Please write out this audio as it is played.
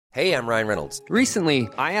Hey, I'm Ryan Reynolds. Recently,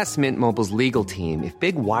 I asked Mint Mobile's legal team if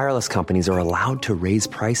big wireless companies are allowed to raise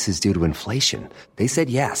prices due to inflation. They said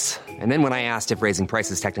yes. And then when I asked if raising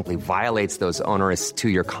prices technically violates those onerous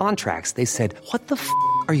two-year contracts, they said, "What the f***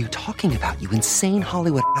 are you talking about, you insane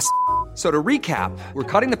Hollywood ass?" So to recap, we're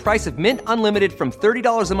cutting the price of Mint Unlimited from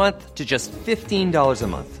 $30 a month to just $15 a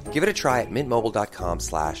month. Give it a try at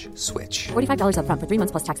mintmobile.com/switch. $45 up front for 3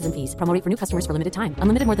 months plus taxes and fees. Promo rate for new customers for limited time.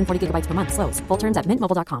 Unlimited more than 40 gigabytes per month. Slows full terms at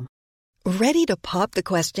mintmobile.com. Ready to pop the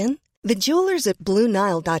question? The jewelers at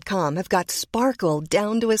BlueNile.com have got sparkle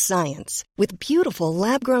down to a science with beautiful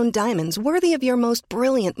lab-grown diamonds worthy of your most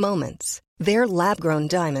brilliant moments. Their lab-grown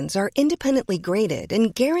diamonds are independently graded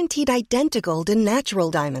and guaranteed identical to natural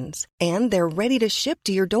diamonds, and they're ready to ship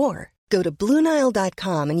to your door. Go to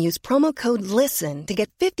BlueNile.com and use promo code LISTEN to get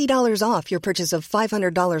 $50 off your purchase of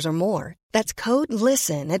 $500 or more. That's code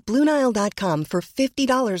LISTEN at BlueNile.com for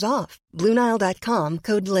 $50 off. BlueNile.com,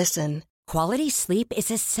 code LISTEN. Quality sleep is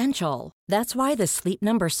essential. That's why the Sleep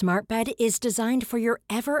Number Smart Bed is designed for your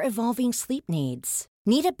ever-evolving sleep needs.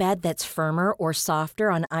 Need a bed that's firmer or softer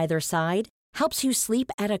on either side? Helps you sleep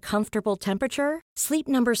at a comfortable temperature? Sleep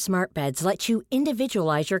Number Smart Beds let you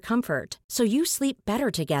individualize your comfort, so you sleep better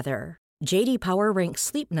together. J.D. Power ranks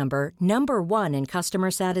Sleep Number number 1 in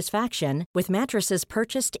customer satisfaction with mattresses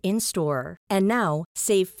purchased in-store. And now,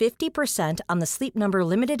 save 50% on the Sleep Number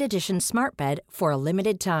Limited Edition Smart Bed for a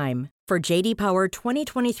limited time. For J.D. Power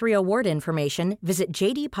 2023 award information, visit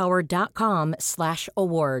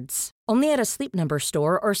jdpower.com/awards. Only at a Sleep Number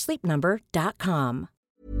store or sleepnumber.com.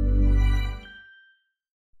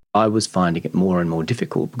 I was finding it more and more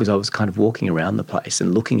difficult because I was kind of walking around the place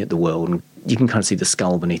and looking at the world, and you can kind of see the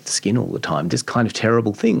skull beneath the skin all the time. This kind of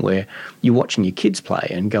terrible thing where you're watching your kids play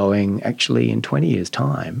and going, actually, in 20 years'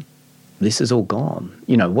 time, this is all gone.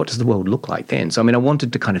 You know, what does the world look like then? So, I mean, I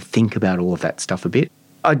wanted to kind of think about all of that stuff a bit.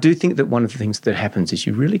 I do think that one of the things that happens is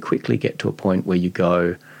you really quickly get to a point where you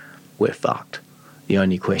go, we're fucked. The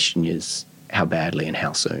only question is how badly and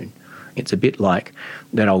how soon. It's a bit like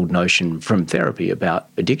that old notion from therapy about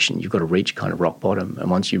addiction. You've got to reach kind of rock bottom.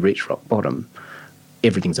 And once you reach rock bottom,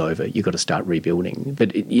 everything's over. You've got to start rebuilding.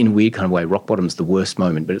 But in a weird kind of way, rock bottom's the worst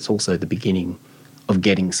moment, but it's also the beginning of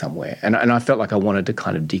getting somewhere. And I felt like I wanted to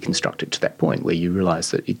kind of deconstruct it to that point where you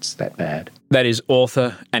realise that it's that bad. That is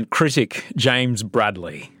author and critic James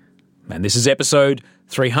Bradley. And this is episode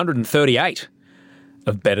 338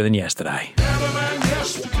 of Better Than Yesterday. Better than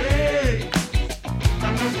yesterday.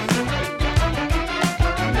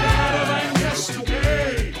 Better than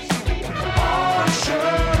yesterday. Oh,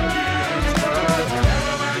 sure is good.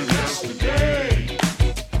 Better than yesterday.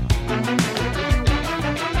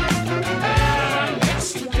 Better than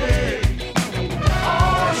yesterday.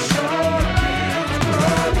 Oh, sure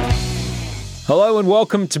is good. Hello and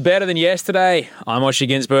welcome to Better Than Yesterday. I'm Osher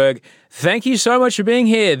Ginsberg. Thank you so much for being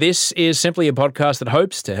here. This is simply a podcast that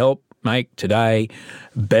hopes to help make today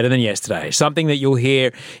better than yesterday. Something that you'll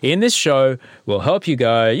hear in this show will help you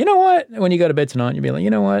go, you know what? When you go to bed tonight, you'll be like, you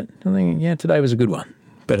know what? I think, yeah, today was a good one.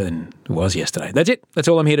 Better than it was yesterday. That's it. That's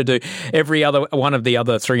all I'm here to do. Every other one of the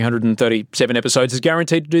other 337 episodes is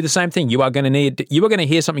guaranteed to do the same thing. You are going to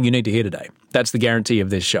hear something you need to hear today. That's the guarantee of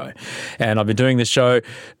this show. And I've been doing this show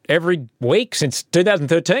every week since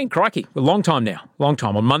 2013. Crikey, a long time now. Long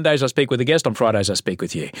time. On Mondays I speak with a guest. On Fridays I speak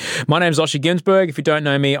with you. My name's Osher Ginsberg. If you don't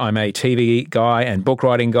know me, I'm a TV guy and book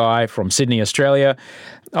writing guy from Sydney, Australia.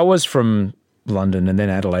 I was from London and then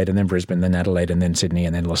Adelaide and then Brisbane, then Adelaide and then Sydney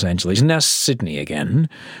and then Los Angeles and now Sydney again.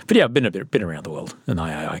 But yeah, I've been around the world and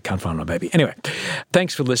I can't find my baby. Anyway,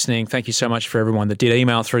 thanks for listening. Thank you so much for everyone that did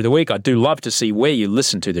email through the week. I do love to see where you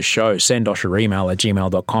listen to the show. Send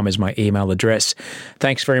osheremail@gmail.com is my email address.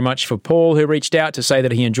 Thanks very much for Paul who reached out to say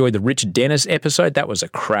that he enjoyed the Rich Dennis episode. That was a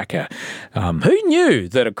cracker. Who knew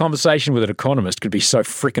that a conversation with an economist could be so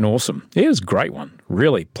freaking awesome? It was a great one.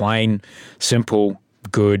 Really plain, simple,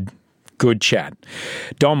 good chat.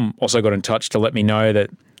 Dom also got in touch to let me know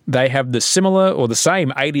that they have the similar or the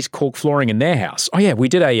same 80s cork flooring in their house. Oh yeah, we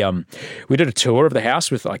did a tour of the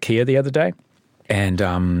house with IKEA the other day, and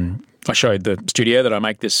I showed the studio that I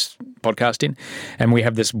make this podcast in, and we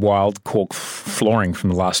have this wild cork flooring from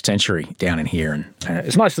the last century down in here. And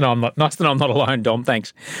it's nice to know I'm not alone, Dom.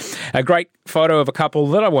 Thanks. A great photo of a couple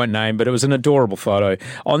that I won't name, but it was an adorable photo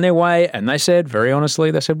on their way. And they said, very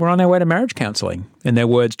honestly, we're on our way to marriage counselling. In their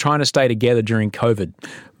words, trying to stay together during COVID.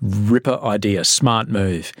 Ripper idea, smart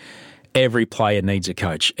move. Every player needs a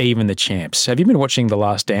coach, even the champs. Have you been watching The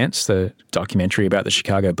Last Dance, the documentary about the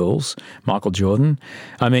Chicago Bulls, Michael Jordan?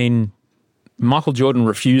 I mean, Michael Jordan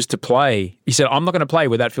refused to play. He said, I'm not going to play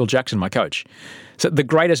without Phil Jackson, my coach. So the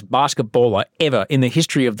greatest basketballer ever in the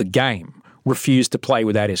history of the game refused to play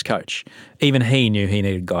without his coach. Even he knew he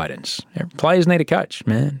needed guidance. Players need a coach,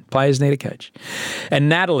 man. Players need a coach. And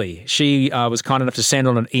Natalie, she was kind enough to send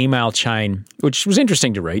on an email chain, which was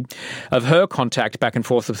interesting to read, of her contact back and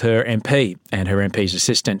forth with her MP and her MP's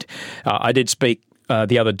assistant. I did speak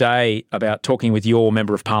the other day about talking with your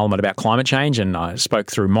Member of Parliament about climate change, and I spoke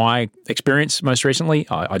through my experience most recently.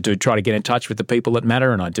 I do try to get in touch with the people that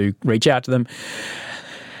matter, and I do reach out to them.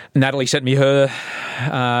 Natalie sent me her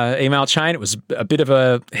email chain. It was a bit of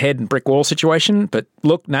a head and brick wall situation. But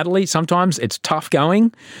look, Natalie, sometimes it's tough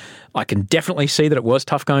going. I can definitely see that it was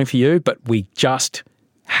tough going for you, but we just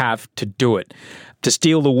have to do it. To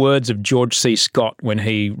steal the words of George C. Scott when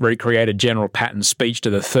he recreated General Patton's speech to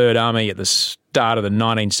the Third Army at the start of the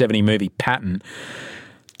 1970 movie Patton,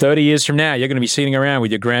 30 years from now, you're going to be sitting around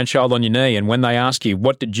with your grandchild on your knee, and when they ask you,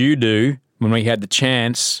 what did you do when we had the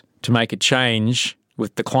chance to make a change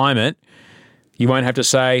with the climate, you won't have to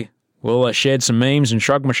say, well, I shared some memes and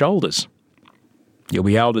shrugged my shoulders. You'll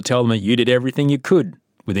be able to tell them that you did everything you could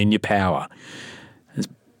within your power. It's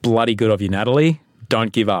bloody good of you, Natalie.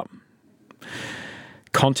 Don't give up.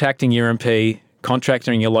 Contacting your MP,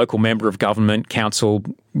 contacting your local member of government, council,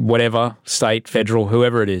 whatever, state, federal,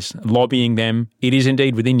 whoever it is, lobbying them, it is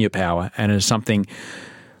indeed within your power, and it is something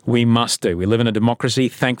we must do. We live in a democracy,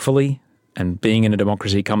 thankfully, and being in a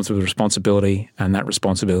democracy comes with responsibility, and that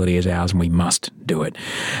responsibility is ours, and we must do it.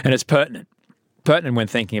 And it's pertinent when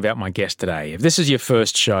thinking about my guest today. If this is your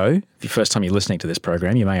first show, the first time you're listening to this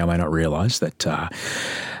program, you may or may not realise that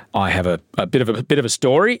I have a bit of a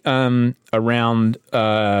story around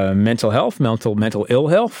mental health, mental ill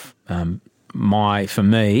health. For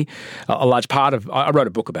me, a large part of, I wrote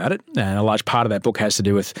a book about it, and a large part of that book has to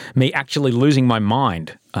do with me actually losing my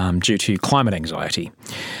mind due to climate anxiety.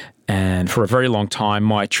 And for a very long time,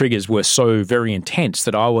 my triggers were so very intense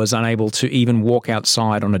that I was unable to even walk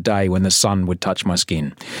outside on a day when the sun would touch my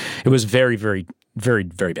skin. It was very, very, very,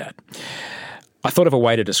 very bad. I thought of a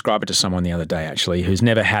way to describe it to someone the other day, actually, who's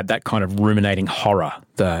never had that kind of ruminating horror,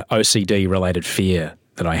 the OCD-related fear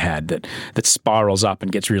that I had that spirals up and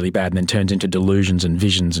gets really bad and then turns into delusions and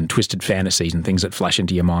visions and twisted fantasies and things that flash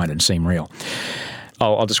into your mind and seem real.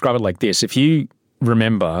 I'll describe it like this. If you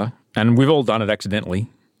remember, and we've all done it accidentally,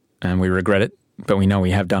 and we regret it, but we know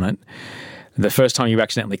we have done it, the first time you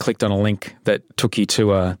accidentally clicked on a link that took you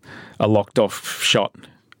to a locked-off shot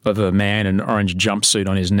of a man in an orange jumpsuit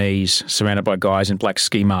on his knees, surrounded by guys in black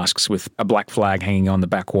ski masks with a black flag hanging on the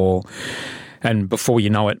back wall. And before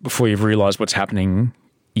you know it, before you've realised what's happening,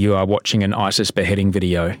 you are watching an ISIS beheading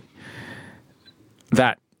video.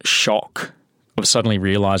 That shock of suddenly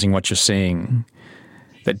realising what you're seeing,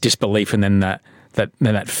 that disbelief, and then that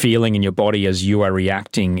feeling in your body as you are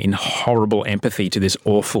reacting in horrible empathy to this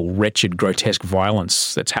awful, wretched, grotesque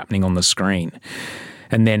violence that's happening on the screen.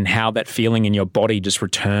 And then how that feeling in your body just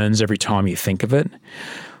returns every time you think of it.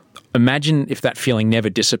 Imagine if that feeling never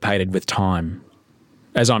dissipated with time.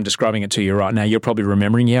 As I'm describing it to you right now, you're probably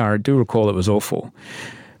remembering, yeah, I do recall it was awful.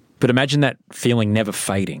 But imagine that feeling never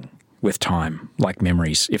fading with time, like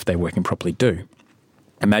memories, if they're working properly, do.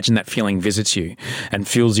 Imagine that feeling visits you and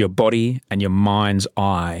fills your body and your mind's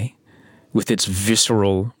eye with its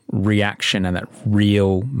visceral reaction and that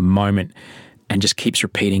real moment, and just keeps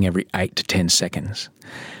repeating every 8 to 10 seconds.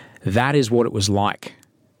 That is what it was like.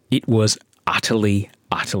 It was utterly,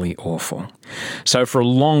 utterly awful. So for a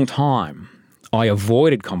long time, I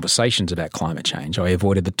avoided conversations about climate change. I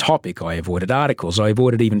avoided the topic. I avoided articles. I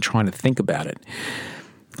avoided even trying to think about it.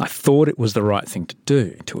 I thought it was the right thing to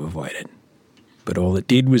do to avoid it. But all it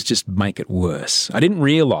did was just make it worse. I didn't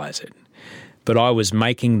realise it, but I was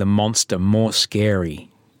making the monster more scary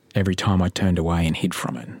every time I turned away and hid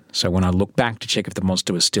from it. So when I looked back to check if the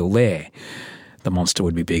monster was still there, the monster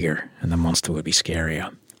would be bigger and the monster would be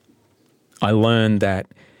scarier. I learned that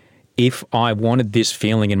if I wanted this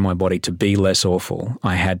feeling in my body to be less awful,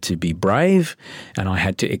 I had to be brave and I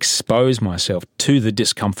had to expose myself to the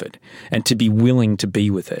discomfort and to be willing to be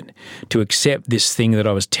with it, to accept this thing that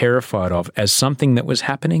I was terrified of as something that was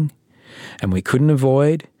happening and we couldn't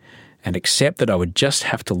avoid, and accept that I would just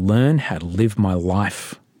have to learn how to live my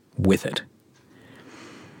life with it.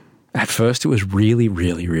 At first it was really,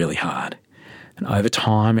 really, really hard, and over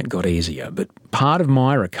time it got easier, but part of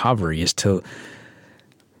my recovery is to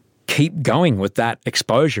keep going with that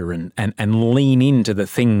exposure and lean into the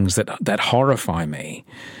things that horrify me,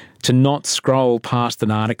 to not scroll past an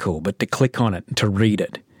article, but to click on it, to read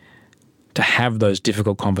it, to have those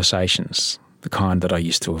difficult conversations, the kind that I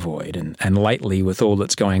used to avoid. And lately, with all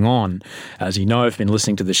that's going on, as you know, I've been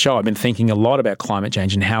listening to the show, I've been thinking a lot about climate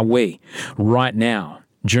change and how we, right now,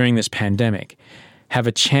 during this pandemic, have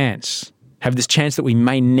a chance have this chance that we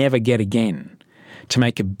may never get again to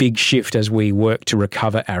make a big shift as we work to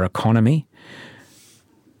recover our economy.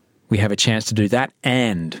 We have a chance to do that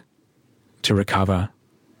and to recover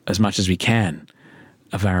as much as we can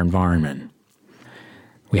of our environment.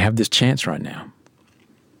 We have this chance right now,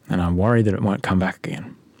 and I'm worried that it won't come back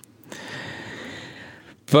again.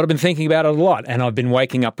 But I've been thinking about it a lot, and I've been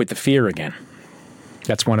waking up with the fear again.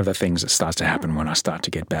 That's one of the things that starts to happen when I start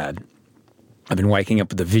to get bad. I've been waking up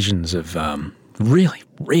with the visions of really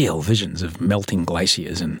real visions of melting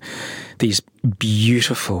glaciers and these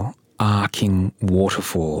beautiful arcing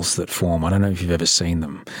waterfalls that form. I don't know if you've ever seen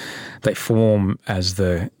them. They form as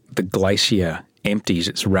the glacier empties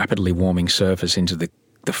its rapidly warming surface into the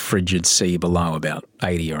frigid sea below, about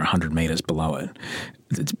 80 or 100 metres below it.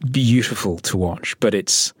 It's beautiful to watch, but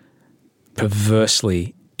it's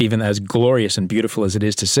perversely, even as glorious and beautiful as it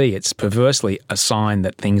is to see, it's perversely a sign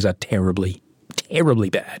that things are terribly, terribly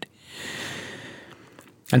bad.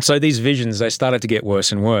 And so these visions, they started to get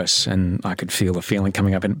worse and worse, and I could feel the feeling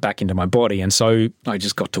coming up and back into my body. And so I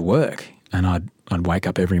just got to work, and I'd wake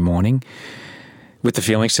up every morning with the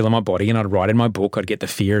feeling still in my body, and I'd write in my book. I'd get the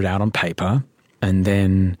fear out on paper, and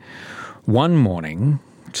then one morning,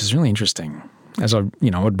 which is really interesting, as I'd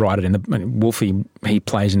write it in the Wolfie. He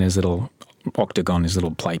plays in his little octagon, his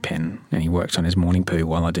little playpen, and he works on his morning poo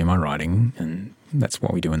while I do my writing, and that's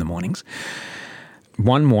what we do in the mornings.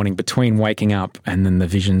 One morning, between waking up and then the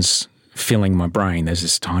visions filling my brain, there's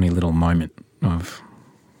this tiny little moment of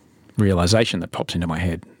realization that pops into my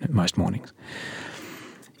head most mornings.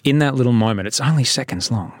 In that little moment, it's only seconds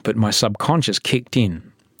long, but my subconscious kicked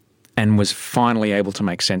in and was finally able to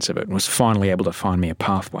make sense of it and was finally able to find me a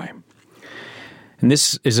pathway. And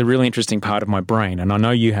this is a really interesting part of my brain, and I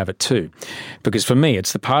know you have it too, because for me,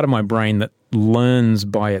 it's the part of my brain that learns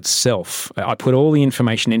by itself. I put all the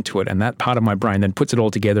information into it, and that part of my brain then puts it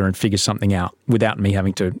all together and figures something out without me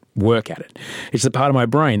having to work at it. It's the part of my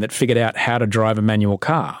brain that figured out how to drive a manual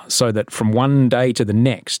car so that from one day to the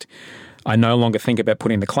next, I no longer think about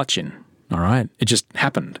putting the clutch in, all right? It just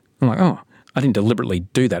happened. I'm like, oh, I didn't deliberately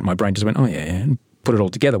do that. My brain just went, oh yeah, and put it all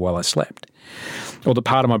together while I slept. Or the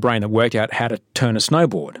part of my brain that worked out how to turn a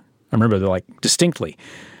snowboard. I remember distinctly,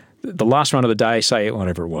 the last run of the day, say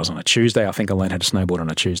whatever it was, on a Tuesday, I think I learned how to snowboard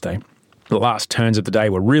on a Tuesday. The last turns of the day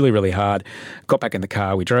were really, really hard. Got back in the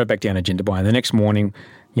car, we drove back down to Jindabyne, and the next morning,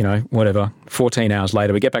 14 hours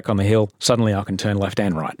later, we get back on the hill, suddenly I can turn left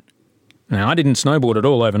and right. Now, I didn't snowboard at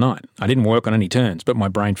all overnight. I didn't work on any turns, but my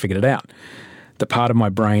brain figured it out. The part of my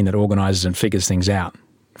brain that organises and figures things out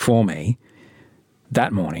for me,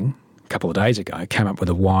 that morning, a couple of days ago, came up with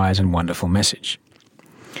a wise and wonderful message.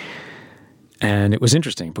 And it was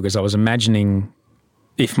interesting because I was imagining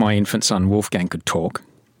if my infant son Wolfgang could talk,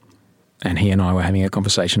 and he and I were having a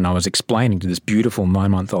conversation, and I was explaining to this beautiful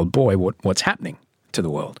 9-month-old boy what's happening to the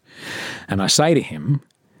world. And I say to him,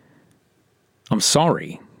 I'm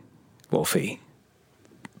sorry, Wolfie,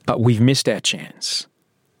 but we've missed our chance.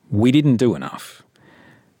 We didn't do enough.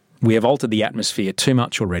 We have altered the atmosphere too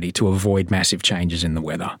much already to avoid massive changes in the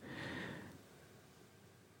weather.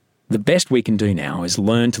 The best we can do now is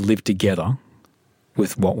learn to live together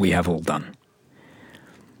with what we have all done.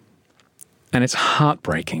 And it's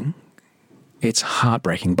heartbreaking. It's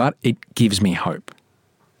heartbreaking, but it gives me hope.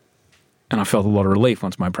 And I felt a lot of relief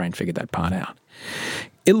once my brain figured that part out.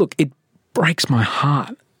 It breaks my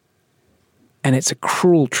heart. And it's a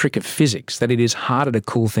cruel trick of physics that it is harder to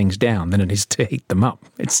cool things down than it is to heat them up.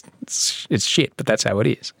 It's shit, but that's how it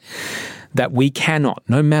is. That we cannot,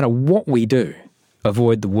 no matter what we do,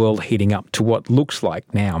 avoid the world heating up to what looks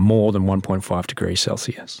like now more than 1.5 degrees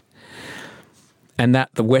Celsius. And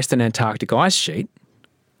that the Western Antarctic ice sheet,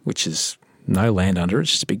 which is no land under it,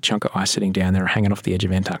 it's just a big chunk of ice sitting down there hanging off the edge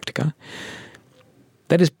of Antarctica,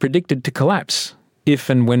 that is predicted to collapse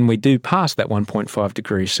if and when we do pass that 1.5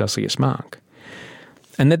 degrees Celsius mark.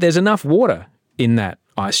 And that there's enough water in that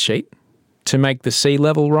ice sheet to make the sea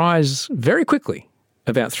level rise very quickly,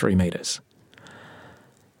 about 3 metres.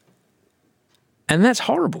 And that's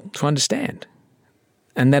horrible to understand.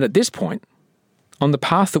 And that at this point, on the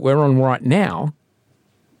path that we're on right now,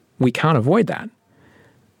 we can't avoid that.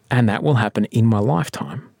 And that will happen in my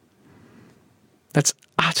lifetime. That's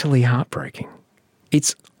utterly heartbreaking.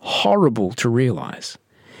 It's horrible to realise.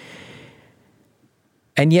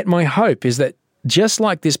 And yet my hope is that just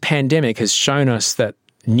like this pandemic has shown us that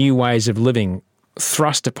new ways of living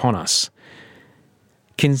thrust upon us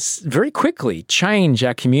can very quickly change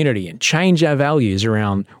our community and change our values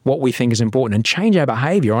around what we think is important and change our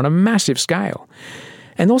behaviour on a massive scale,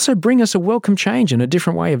 and also bring us a welcome change and a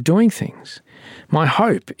different way of doing things. My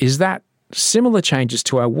hope is that similar changes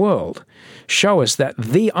to our world show us that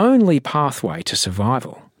the only pathway to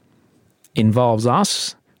survival involves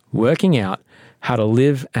us working out how to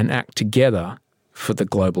live and act together for the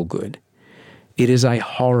global good. It is a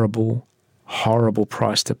horrible, horrible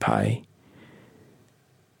price to pay.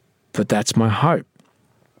 But that's my hope,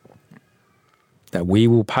 that we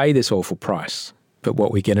will pay this awful price. But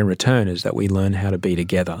what we get in return is that we learn how to be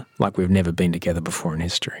together like we've never been together before in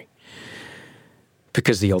history.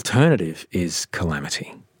 Because the alternative is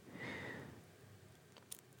calamity.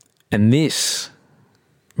 And this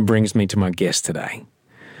brings me to my guest today,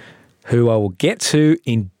 who I will get to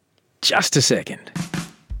in just a second.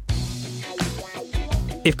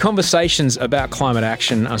 If conversations about climate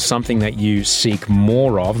action are something that you seek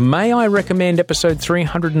more of, may I recommend episode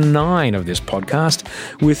 309 of this podcast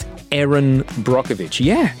with Erin Brockovich.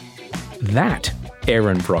 Yeah, that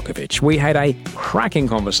Erin Brockovich. We had a cracking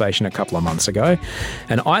conversation a couple of months ago,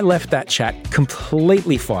 and I left that chat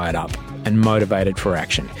completely fired up and motivated for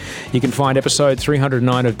action. You can find episode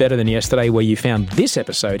 309 of Better Than Yesterday where you found this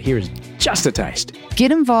episode. Here is just a taste.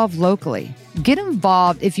 Get involved locally. Get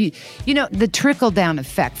involved if you know, the trickle-down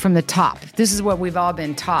effect from the top. This is what we've all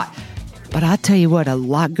been taught. But I'll tell you what, a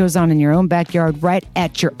lot goes on in your own backyard right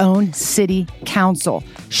at your own city council.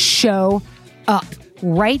 Show up.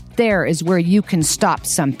 Right there is where you can stop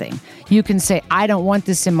something. You can say, I don't want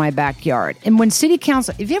this in my backyard. And when city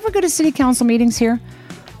council, if you ever go to city council meetings here,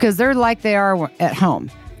 because they're like they are at home.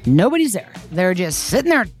 Nobody's there. They're just sitting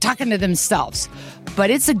there talking to themselves. But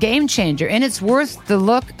it's a game changer, and it's worth the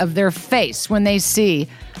look of their face when they see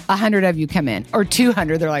 100 of you come in, or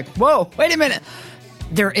 200. They're like, whoa, wait a minute.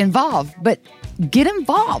 They're involved, but get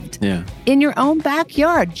involved in your own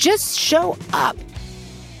backyard. Just show up.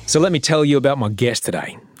 So let me tell you about my guest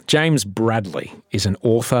today. James Bradley is an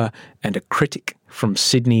author and a critic from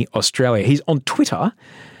Sydney, Australia. He's on Twitter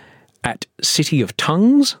at City of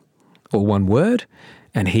Tongues, or one word,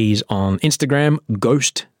 and he's on Instagram,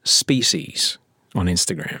 Ghost Species on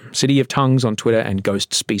Instagram. City of Tongues on Twitter and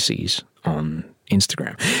Ghost Species on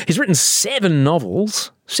Instagram. He's written 7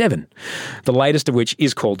 novels, 7, the latest of which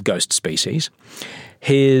is called Ghost Species.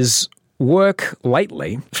 His work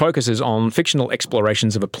lately focuses on fictional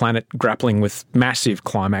explorations of a planet grappling with massive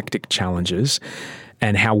climactic challenges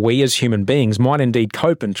and how we as human beings might indeed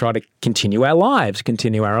cope and try to continue our lives,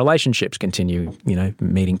 continue our relationships, continue,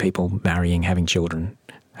 meeting people, marrying, having children,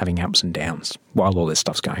 having ups and downs while all this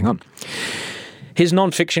stuff's going on. His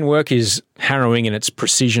non-fiction work is harrowing in its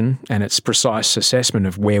precision and its precise assessment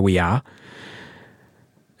of where we are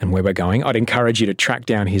and where we're going. I'd encourage you to track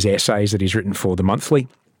down his essays that he's written for The Monthly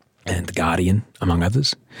and The Guardian, among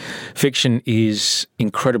others. Fiction is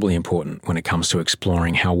incredibly important when it comes to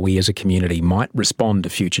exploring how we as a community might respond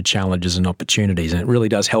to future challenges and opportunities, and it really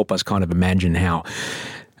does help us kind of imagine how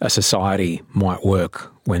a society might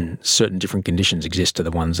work when certain different conditions exist to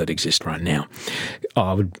the ones that exist right now.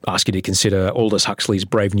 I would ask you to consider Aldous Huxley's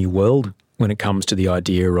Brave New World when it comes to the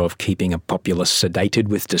idea of keeping a populace sedated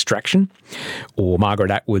with distraction, or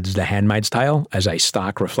Margaret Atwood's The Handmaid's Tale as a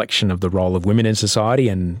stark reflection of the role of women in society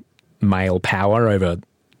and male power over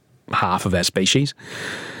half of our species.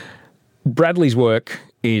 Bradley's work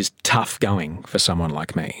is tough going for someone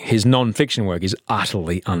like me. His non-fiction work is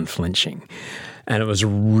utterly unflinching. And it was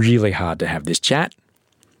really hard to have this chat.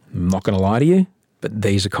 I'm not going to lie to you, but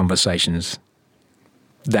these are conversations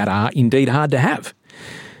that are indeed hard to have.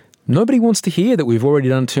 Nobody wants to hear that we've already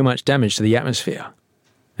done too much damage to the atmosphere.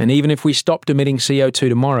 And even if we stopped emitting CO2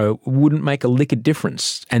 tomorrow, it wouldn't make a lick of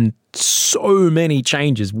difference. And so many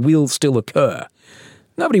changes will still occur.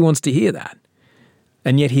 Nobody wants to hear that.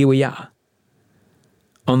 And yet here we are,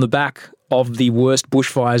 on the back of the worst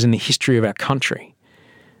bushfires in the history of our country.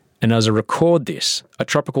 And as I record this, a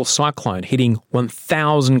tropical cyclone hitting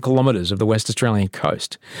 1,000 kilometres of the West Australian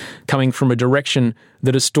coast, coming from a direction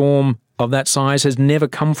that a storm of that size has never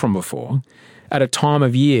come from before, at a time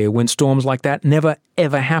of year when storms like that never,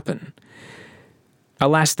 ever happen.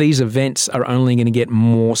 Alas, these events are only going to get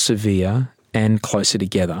more severe and closer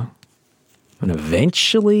together. And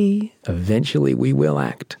eventually we will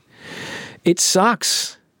act. It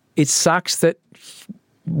sucks. It sucks that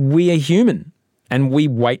we are human and we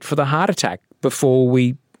wait for the heart attack before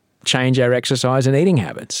we change our exercise and eating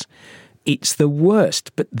habits. It's the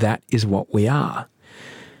worst, but that is what we are.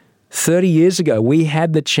 30 years ago, we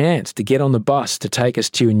had the chance to get on the bus to take us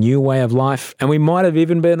to a new way of life, and we might have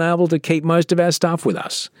even been able to keep most of our stuff with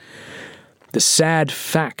us. The sad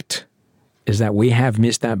fact is that we have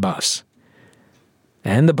missed that bus.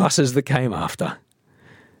 And the buses that came after.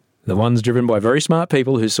 The ones driven by very smart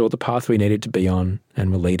people who saw the path we needed to be on and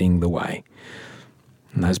were leading the way.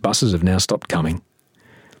 And those buses have now stopped coming.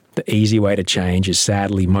 the easy way to change is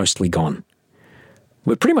sadly mostly gone.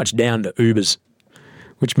 We're pretty much down to Ubers,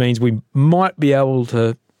 which means we might be able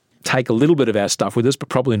to take a little bit of our stuff with us, but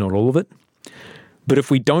probably not all of it. But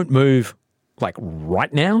if we don't move, like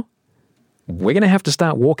right now, we're going to have to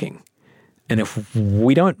start walking. And if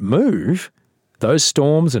we don't move, those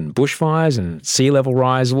storms and bushfires and sea level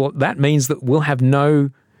rise, well, that means that we'll have no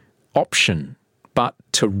option but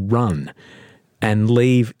to run and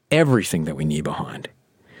leave everything that we knew behind.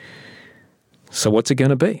 So what's it going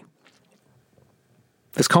to be?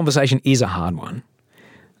 This conversation is a hard one.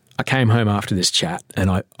 I came home after this chat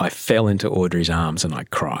and I fell into Audrey's arms and I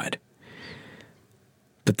cried.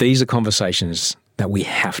 But these are conversations that we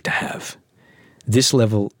have to have. This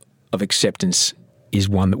level of acceptance is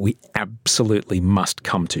one that we absolutely must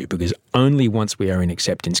come to, because only once we are in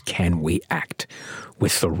acceptance can we act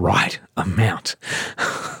with the right amount,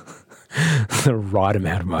 the right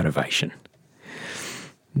amount of motivation.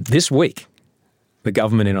 This week, the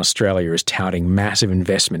government in Australia is touting massive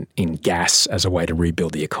investment in gas as a way to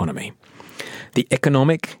rebuild the economy. The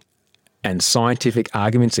economic and scientific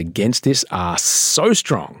arguments against this are so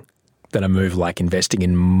strong that a move like investing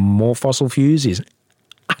in more fossil fuels is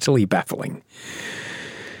utterly baffling.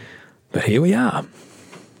 But here we are.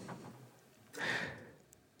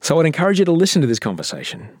 So I'd encourage you to listen to this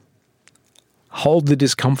conversation. Hold the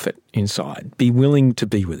discomfort inside. Be willing to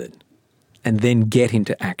be with it. And then get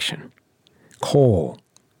into action. Call,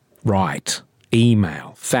 write,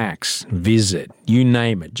 email, fax, visit, you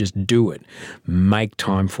name it, just do it. Make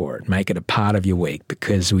time for it. Make it a part of your week,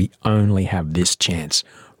 because we only have this chance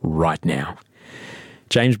right now.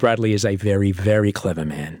 James Bradley is a very, very clever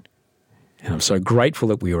man. And I'm so grateful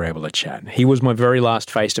that we were able to chat. He was my very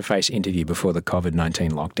last face-to-face interview before the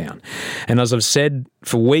COVID-19 lockdown. And as I've said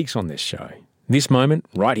for weeks on this show, this moment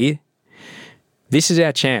right here, this is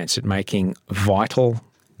our chance at making vital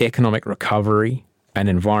economic recovery and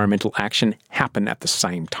environmental action happen at the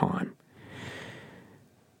same time.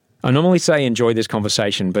 I normally say enjoy this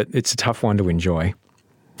conversation, but it's a tough one to enjoy.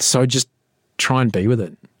 So just try and be with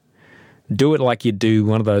it. Do it like you do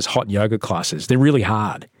one of those hot yoga classes. They're really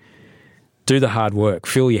hard. Do the hard work.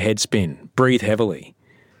 Feel your head spin. Breathe heavily.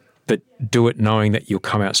 But do it knowing that you'll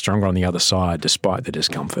come out stronger on the other side despite the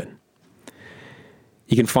discomfort.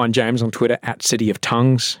 You can find James on Twitter at City of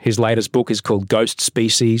Tongues. His latest book is called Ghost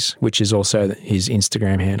Species, which is also his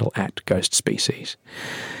Instagram handle at Ghost Species.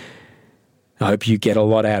 I hope you get a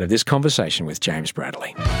lot out of this conversation with James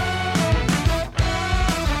Bradley.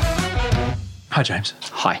 Hi, James.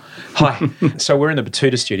 Hi. Hi. So we're in the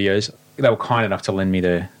Batuta studios. They were kind enough to lend me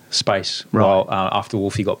their space while after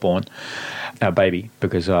Wolfie got born, our baby,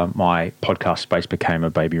 because my podcast space became a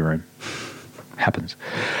baby room. Happens.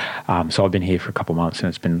 So I've been here for a couple of months and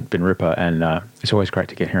it's been ripper, and it's always great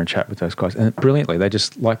to get here and chat with those guys. And brilliantly, they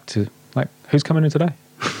just like to, who's coming in today?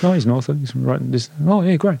 Oh, he's Northern. He's writing this. Oh,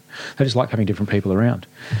 yeah, great. They just like having different people around.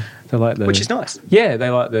 They like Which is nice. Yeah, they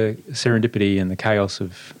like the serendipity and the chaos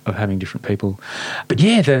of having different people. But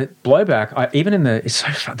yeah, the blowback, even in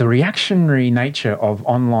the reactionary nature of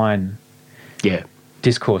online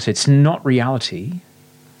discourse, it's not reality.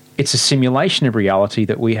 It's a simulation of reality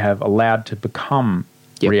that we have allowed to become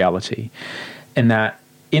reality. And that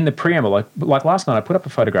in the preamble, like last night, I put up a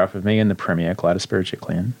photograph of me and the Premier, Gladys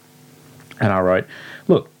Berejiklian, and I wrote,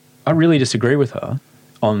 look, I really disagree with her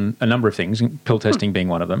on a number of things, pill testing being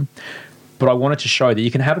one of them, but I wanted to show that you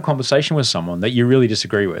can have a conversation with someone that you really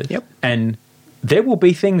disagree with, and there will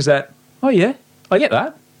be things that, oh yeah, I get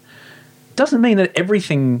that. Doesn't mean that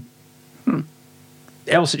everything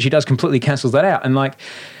else that she does completely cancels that out. And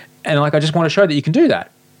I just want to show that you can do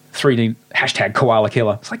that. 3D hashtag koala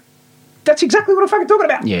killer. It's like, that's exactly what I'm fucking talking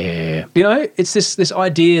about. Yeah. You know, it's this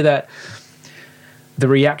idea that the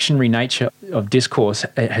reactionary nature of discourse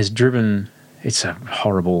has driven, it's a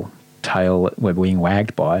horrible tail we're being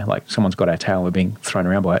wagged by, like someone's got our tail, we're being thrown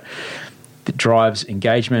around by it, that drives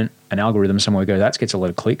engagement, an algorithm somewhere goes, that gets a lot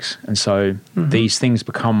of clicks. And so these things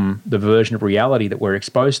become the version of reality that we're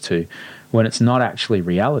exposed to when it's not actually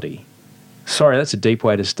reality. Sorry, that's a deep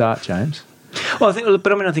way to start, James. Well, I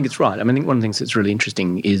think it's right. I think one of the things that's really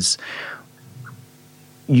interesting is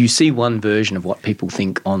you see one version of what people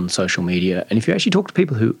think on social media, and if you actually talk to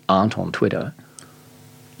people who aren't on Twitter,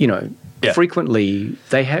 frequently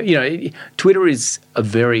they have, Twitter is a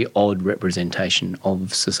very odd representation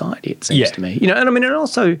of society, it seems to me. And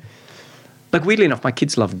also, weirdly enough, my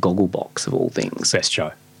kids love Gogglebox of all things. Best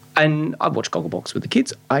show. And I watch Gogglebox with the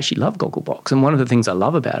kids. I actually love Gogglebox. And one of the things I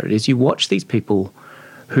love about it is you watch these people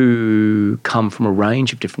who come from a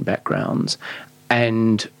range of different backgrounds,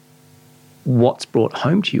 and what's brought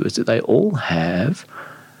home to you is that they all have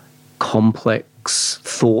complex complex,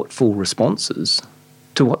 thoughtful responses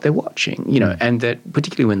to what they're watching, you know, and that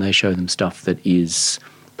particularly when they show them stuff that is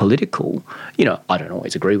political, you know, I don't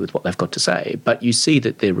always agree with what they've got to say, but you see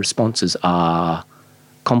that their responses are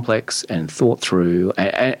complex and thought through,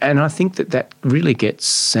 and I think that really gets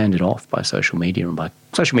sanded off by social media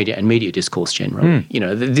and media discourse generally. You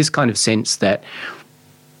know, this kind of sense that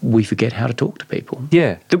we forget how to talk to people.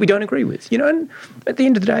 Yeah. That we don't agree with. You know, and at the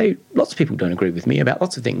end of the day, lots of people don't agree with me about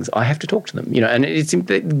lots of things. I have to talk to them, you know, and it's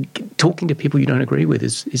talking to people you don't agree with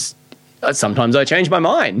is sometimes I change my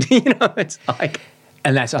mind. You know, it's like...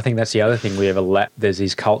 And I think that's the other thing we ever there's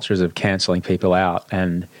these cultures of cancelling people out,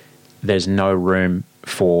 and there's no room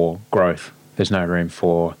for growth. There's no room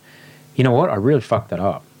for, you know what, I really fucked that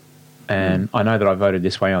up. And I know that I voted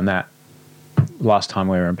this way on that last time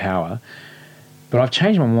we were in power, but I've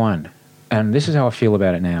changed my mind, and this is how I feel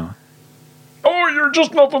about it now. Oh, you're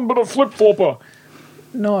just nothing but a flip-flopper.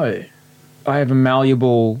 No, I have a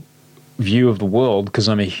malleable view of the world because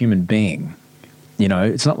I'm a human being. You know,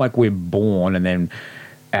 it's not like we're born and then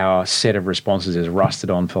our set of responses is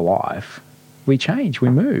rusted on for life. We change, we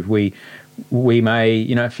move. We may,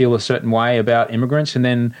 you know, feel a certain way about immigrants, and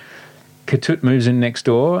then Ketut moves in next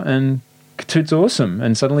door and Ketut's awesome,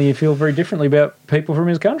 and suddenly you feel very differently about people from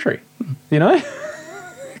his country, you know,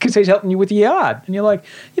 because he's helping you with your yard, and you're like,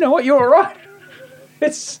 you know what, you're all right.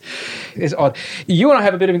 It's odd. You and I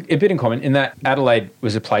have a bit in common in that Adelaide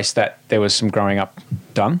was a place that there was some growing up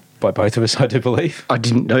done by both of us, I do believe. I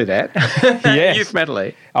didn't know that. Yes. Youth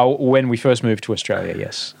Adelaide. Oh, when we first moved to Australia,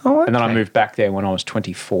 yes. Oh, okay. And then I moved back there when I was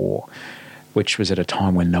 24, which was at a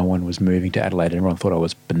time when no one was moving to Adelaide. Everyone thought I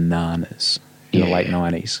was bananas in the late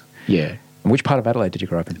 90s. Yeah. And which part of Adelaide did you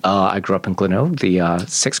grow up in? I grew up in Glenelg, the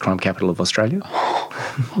sex crime capital of Australia.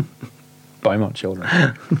 Beaumont children.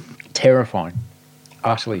 Terrifying.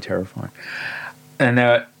 Utterly terrifying. And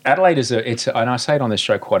Adelaide and I say it on this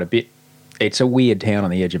show quite a bit, it's a weird town on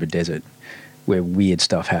the edge of a desert where weird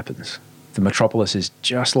stuff happens. The metropolis is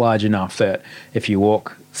just large enough that if you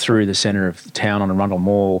walk through the centre of the town on Arundel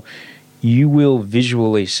Mall, you will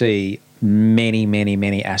visually see many, many,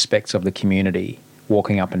 many aspects of the community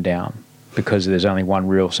walking up and down because there's only one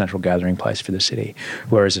real central gathering place for the city.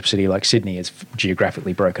 Whereas a city like Sydney is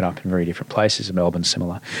geographically broken up in very different places, and Melbourne's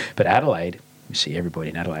similar. But Adelaide, you see everybody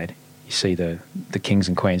in Adelaide. You see the kings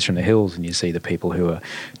and queens from the hills, and you see the people who are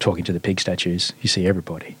talking to the pig statues. You see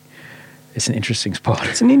everybody. It's an interesting spot.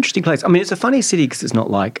 It's an interesting place. I mean, it's a funny city because it's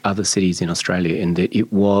not like other cities in Australia in that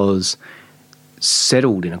it was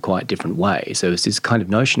settled in a quite different way. So it's this kind of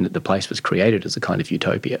notion that the place was created as a kind of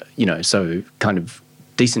utopia, you know, so kind of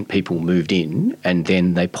decent people moved in and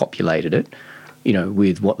then they populated it, you know,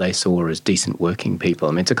 with what they saw as decent working people.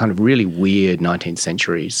 I mean, it's a kind of really weird 19th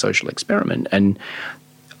century social experiment. And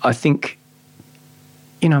I think,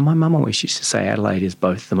 you know, my mum always used to say Adelaide is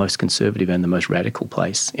both the most conservative and the most radical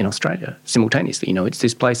place in Australia simultaneously. You know, it's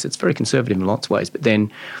this place that's very conservative in lots of ways, but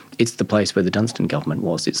then it's the place where the Dunstan government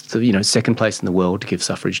was. It's the, you know, second place in the world to give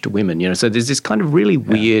suffrage to women, you know. So there's this kind of really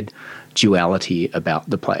weird duality about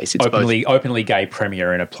the place. It's openly gay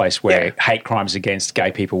premier in a place where hate crimes against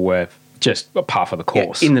gay people were just a par for the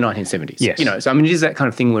course. Yeah, in the 1970s. Yes. You know, so I mean, it is that kind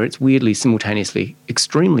of thing where it's weirdly simultaneously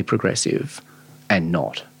extremely progressive and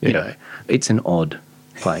not, you know. It's an odd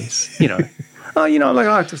place, you know. You know, like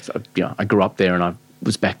I grew up there and I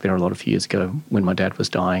was back there a few years ago when my dad was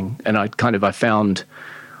dying, and I found,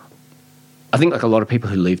 I think like a lot of people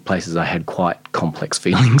who leave places, I had quite complex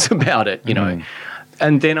feelings about it, you know.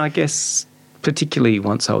 And then I guess particularly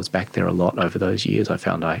once I was back there a lot over those years, I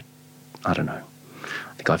found I don't know,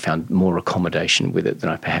 I think I found more accommodation with it than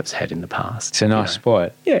I perhaps had in the past. It's a nice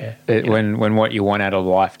spot. Yeah. When what you want out of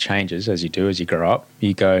life changes as you do, as you grow up,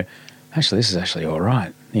 you go, actually, this is actually all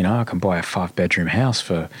right. You know, I can buy a 5-bedroom house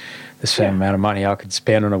for the same amount of money I could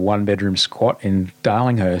spend on a 1-bedroom squat in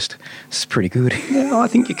Darlinghurst. It's pretty good. Yeah, I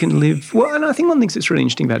think you can live well. And I think one thing that's really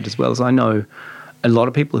interesting about it as well is I know a lot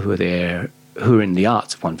of people who are there who are in the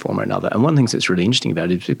arts of one form or another. And one thing that's really interesting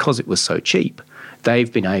about it is because it was so cheap,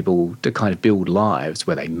 they've been able to kind of build lives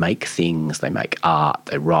where they make things, they make art,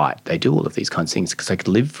 they write, they do all of these kinds of things because they could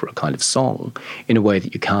live for a kind of song in a way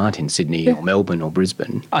that you can't in Sydney or Melbourne or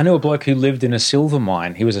Brisbane. I knew a bloke who lived in a silver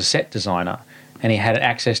mine. He was a set designer and he had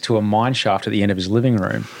access to a mine shaft at the end of his living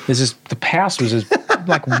room. The house was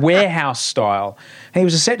like warehouse style. And he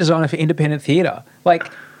was a set designer for independent theatre.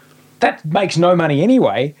 Like, that makes no money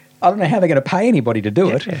anyway. I don't know how they're going to pay anybody to do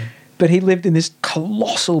it. But he lived in this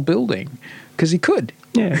colossal building because he could.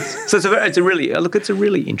 Yeah. So it's a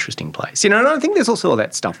really interesting place. You know, and I think there's also all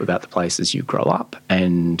that stuff about the places you grow up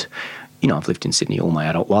and, I've lived in Sydney all my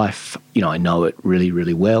adult life. I know it really,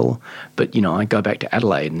 really well. But, I go back to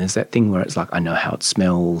Adelaide and there's that thing where it's like I know how it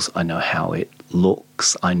smells, I know how it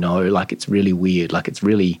looks, I know, like it's really weird, like it's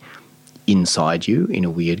really inside you in a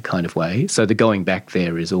weird kind of way. So the going back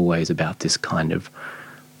there is always about this kind of,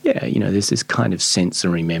 there's this kind of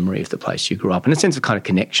sensory memory of the place you grew up and a sense of kind of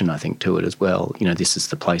connection, I think, to it as well. This is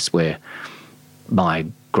the place where my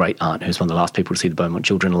great aunt, who's one of the last people to see the Beaumont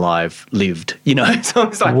children alive, lived, So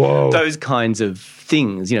it's like those kinds of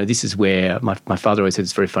things. This is where my father always had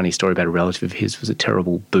this very funny story about a relative of his who was a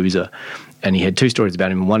terrible boozer. And he had two stories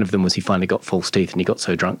about him. And one of them was he finally got false teeth and he got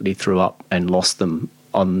so drunk that he threw up and lost them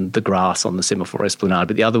on the grass on the Semaphore Esplanade.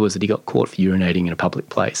 But the other was that he got caught for urinating in a public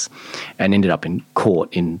place and ended up in court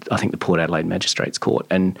in, I think, the Port Adelaide Magistrates Court,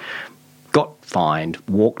 and got fined,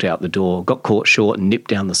 walked out the door, got caught short and nipped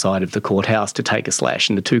down the side of the courthouse to take a slash.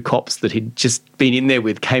 And the two cops that he'd just been in there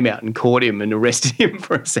with came out and caught him and arrested him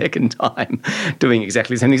for a second time doing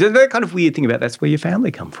exactly the same thing. So that kind of weird thing about that's where your family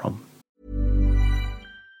come from.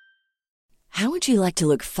 How would you like to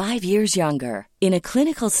look 5 years younger? In a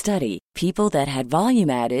clinical study, people that had volume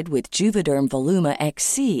added with Juvederm Voluma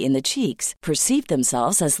XC in the cheeks perceived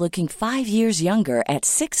themselves as looking 5 years younger at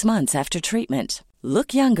 6 months after treatment.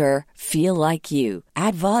 Look younger, feel like you.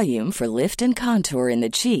 Add volume for lift and contour in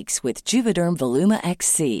the cheeks with Juvederm Voluma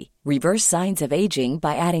XC. Reverse signs of aging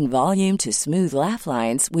by adding volume to smooth laugh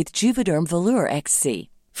lines with Juvederm Volure XC.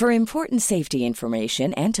 For important safety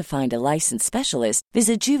information and to find a licensed specialist,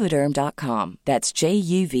 visit Juvederm.com. That's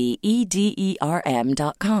JUVEDERM.com.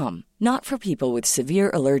 Not for people with severe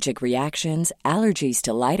allergic reactions, allergies to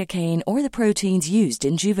lidocaine, or the proteins used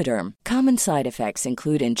in Juvederm. Common side effects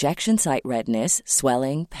include injection site redness,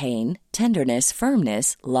 swelling, pain, tenderness,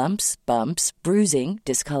 firmness, lumps, bumps, bruising,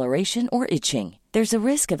 discoloration, or itching. There's a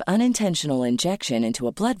risk of unintentional injection into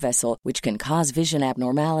a blood vessel, which can cause vision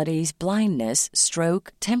abnormalities, blindness,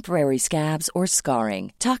 stroke, temporary scabs, or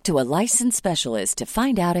scarring. Talk to a licensed specialist to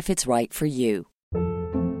find out if it's right for you.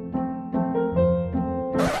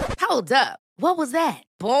 Hold up. What was that?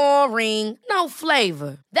 Boring. No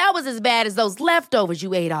flavor. That was as bad as those leftovers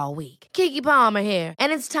you ate all week. Keke Palmer here,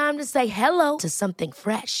 and it's time to say hello to something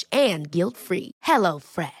fresh and guilt-free. Hello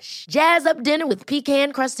Fresh. Jazz up dinner with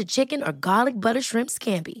pecan-crusted chicken or garlic butter shrimp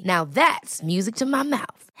scampi. Now that's music to my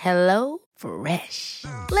mouth. Hello Fresh.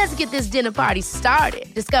 Let's get this dinner party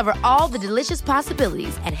started. Discover all the delicious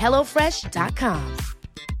possibilities at HelloFresh.com.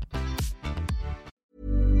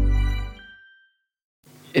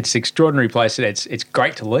 It's an extraordinary place. It's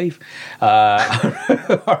great to leave.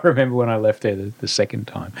 I remember when I left there the second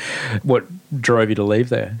time. What drove you to leave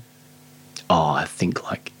there? I think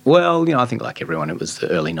like everyone, it was the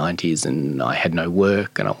early 90s and I had no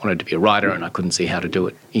work and I wanted to be a writer and I couldn't see how to do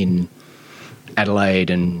it in Adelaide,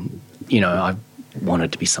 and, I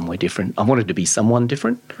wanted to be somewhere different. I wanted to be someone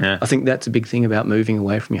different. Yeah. I think that's a big thing about moving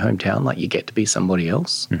away from your hometown, like you get to be somebody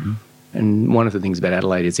else. Mm-hmm. And one of the things about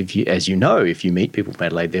Adelaide is if you meet people from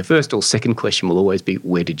Adelaide, their first or second question will always be,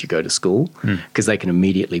 where did you go to school? Because they can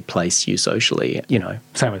immediately place you socially,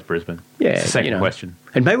 Same with Brisbane. Yeah. It's the second question.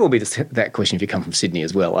 And maybe it will be that question if you come from Sydney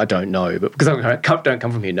as well. I don't know. But because I don't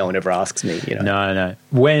come from here, no one ever asks me, No.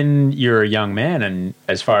 When you're a young man, and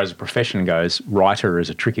as far as a profession goes, writer is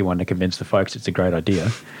a tricky one to convince the folks it's a great idea.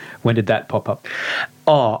 When did that pop up?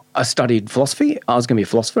 I studied philosophy. I was going to be a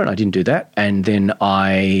philosopher and I didn't do that. And then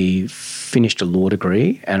I finished a law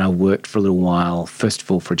degree and I worked for a little while, first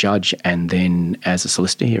of all for a judge and then as a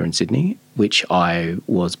solicitor here in Sydney, which I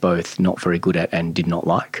was both not very good at and did not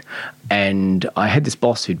like. And I had this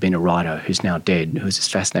boss who'd been a writer who's now dead, who's this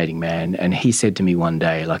fascinating man. And he said to me one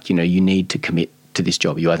day, you need to commit to this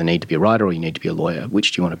job. You either need to be a writer or you need to be a lawyer.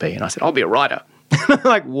 Which do you want to be? And I said, I'll be a writer.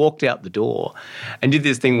 I walked out the door and did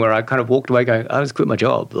this thing where I kind of walked away going, I just quit my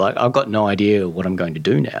job. I've got no idea what I'm going to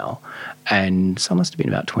do now. And so I must have been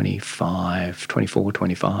about 24,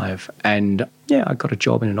 25. And I got a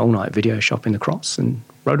job in an all-night video shop in the Cross and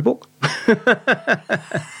wrote a book.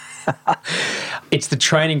 It's the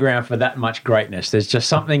training ground for that much greatness. There's just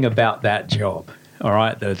something about that job. All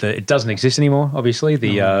right, it doesn't exist anymore, obviously,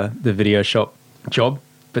 the video shop job,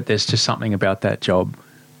 but there's just something about that job.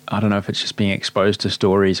 I don't know if it's just being exposed to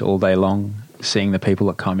stories all day long, seeing the people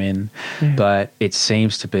that come in, but it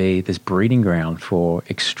seems to be this breeding ground for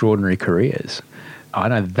extraordinary careers. I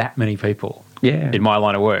know that many people in my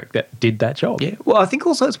line of work that did that job. Yeah. Well, I think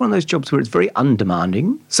also it's one of those jobs where it's very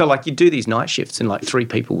undemanding. So you do these night shifts and 3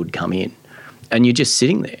 people would come in and you're just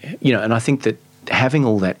sitting there, and I think that having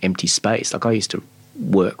all that empty space, I used to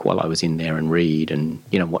work while I was in there and read and,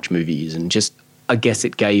 watch movies and just, I guess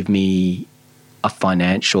it gave me a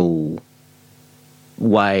financial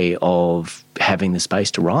way of having the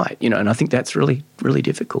space to write, you know, and I think that's really, really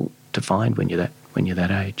difficult to find when you're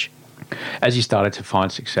that age. As you started to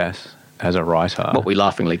find success as a writer, what we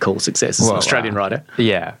laughingly call success as an Australian writer.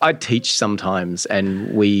 Yeah. I teach sometimes,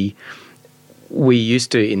 and we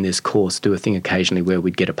used to, in this course, do a thing occasionally where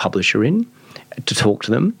we'd get a publisher in to talk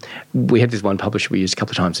to them. We had this one publisher we used a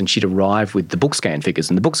couple of times, and she'd arrive with the book scan figures,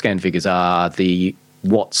 and the book scan figures are the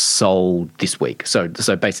what's sold this week. So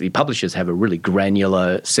basically publishers have a really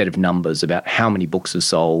granular set of numbers about how many books are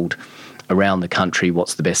sold around the country,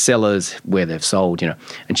 what's the best sellers, where they've sold, you know.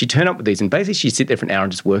 And she'd turn up with these, and basically she'd sit there for an hour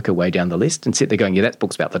and just work her way down the list and sit there going, yeah, that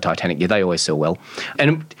book's about the Titanic. Yeah, they always sell well.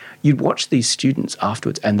 And you'd watch these students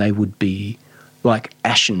afterwards, and they would be like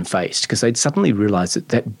ashen-faced because they'd suddenly realised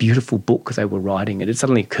that beautiful book they were writing, it had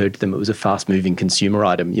suddenly occurred to them it was a fast-moving consumer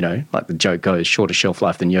item, you know, like the joke goes, shorter shelf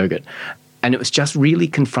life than yogurt. And it was just really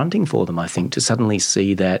confronting for them, I think, to suddenly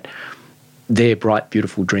see that their bright,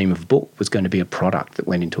 beautiful dream of a book was going to be a product that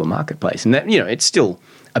went into a marketplace. And that, you know, it's still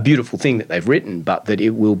a beautiful thing that they've written, but that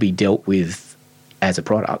it will be dealt with as a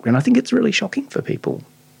product. And I think it's really shocking for people.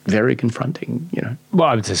 Very confronting, you know.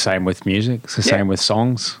 Well, it's the same with music. It's the same with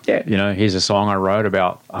songs. Yeah. You know, here's a song I wrote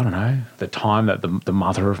about, I don't know, the time that the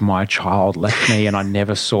mother of my child left me and I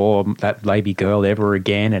never saw that baby girl ever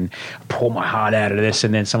again, and pour my heart out of this,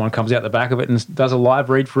 and then someone comes out the back of it and does a live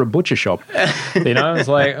read for a butcher shop. You know, it's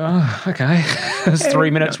like, oh, okay. It's 3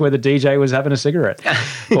 minutes where the DJ was having a cigarette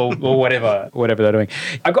or whatever they're doing.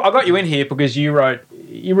 I got you in here because you've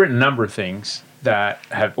written a number of things that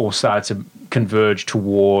have all started to converge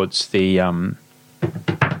towards the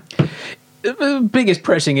biggest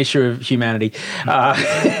pressing issue of humanity,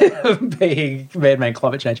 being man-made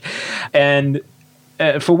climate change. And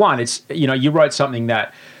for one, it's, you know, you wrote something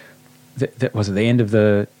that was at the end of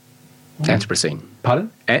the Anthropocene.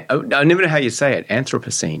 Pardon? I never know how you say it.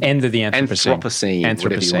 Anthropocene. End of the Anthropocene.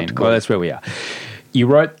 Anthropocene. Well, that's where we are. You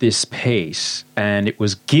wrote this piece, and it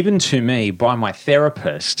was given to me by my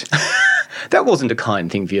therapist. That wasn't a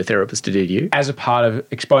kind thing for your therapist to do to you. As a part of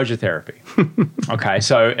exposure therapy. Okay,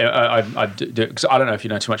 so cause I don't know if you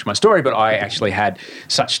know too much of my story, but I actually had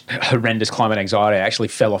such horrendous climate anxiety. I actually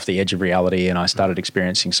fell off the edge of reality, and I started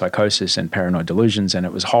experiencing psychosis and paranoid delusions, and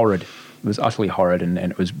it was horrid. It was utterly horrid, and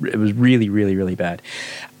it was really, really, really bad.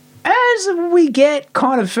 As we get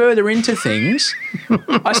kind of further into things,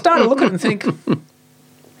 I started looking and think,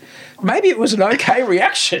 maybe it was an okay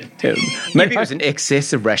reaction. Maybe it was an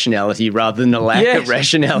excess of rationality rather than a lack of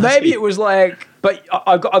rationality. Maybe it was like, but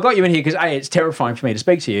I got you in here because A, it's terrifying for me to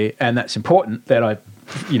speak to you, and that's important that I,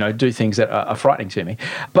 you know, do things that are frightening to me.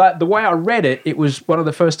 But the way I read it, it was one of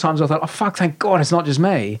the first times I thought, oh, fuck, thank God it's not just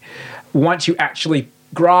me. Once you actually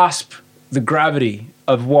grasp the gravity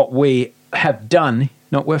of what we have done,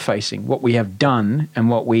 not we're facing, what we have done and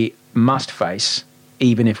what we must face,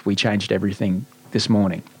 even if we changed everything this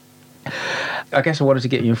morning. I guess I wanted to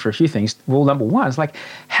get you in for a few things. Well, number one is like,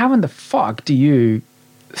 how in the fuck do you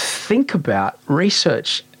think about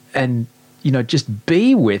research and, you know, just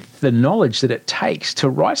be with the knowledge that it takes to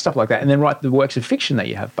write stuff like that and then write the works of fiction that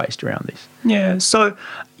you have based around this? Yeah, so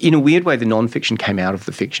in a weird way, the non-fiction came out of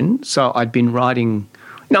the fiction. So I'd been writing,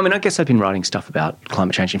 I guess I've been writing stuff about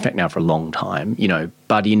climate change, in fact, now for a long time, you know,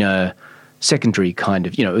 but in a secondary kind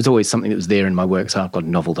of, you know, it was always something that was there in my work. So I've got a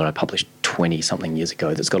novel that I published 20-something years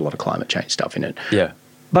ago that's got a lot of climate change stuff in it. Yeah.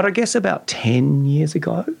 But I guess about 10 years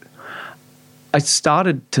ago, I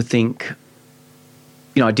started to think,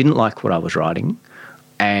 you know, I didn't like what I was writing.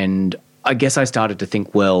 And I guess I started to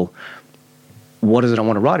think, well, what is it I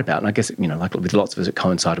want to write about? And I guess, you know, like with lots of us, it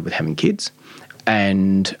coincided with having kids.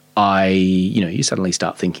 And you suddenly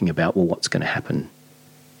start thinking about, well, what's going to happen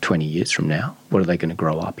 20 years from now? What are they going to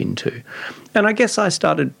grow up into? And I guess I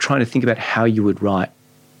started trying to think about how you would write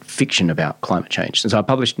fiction about climate change. And so I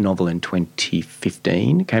published a novel in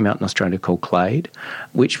 2015. It came out in Australia called Clade,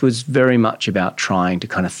 which was very much about trying to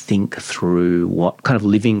kind of think through what kind of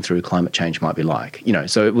living through climate change might be like. You know,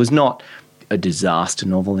 so it was not a disaster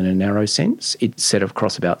novel in a narrow sense. It's set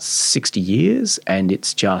across about 60 years, and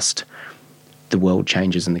it's just the world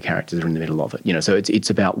changes and the characters are in the middle of it. You know, so it's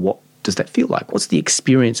about what does that feel like? What's the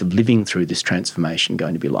experience of living through this transformation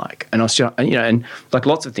going to be like? And I was, and like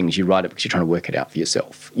lots of things, you write it because you're trying to work it out for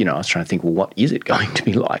yourself. You know, I was trying to think, well, what is it going to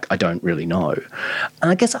be like? I don't really know. And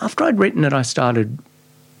I guess after I'd written it, I started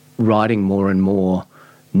writing more and more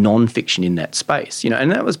non-fiction in that space. You know, and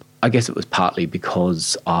that was, I guess it was partly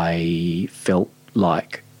because I felt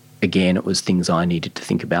like, again, it was things I needed to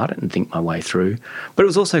think about it and think my way through. But it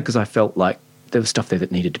was also because I felt like there was stuff there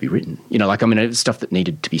that needed to be written. You know, like, I mean, it was stuff that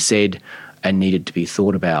needed to be said and needed to be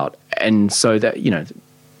thought about. And so that, you know,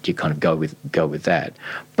 you kind of go with that.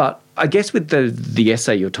 But I guess with the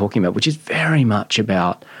essay you're talking about, which is very much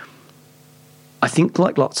about, I think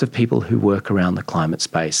like lots of people who work around the climate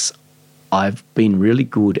space, I've been really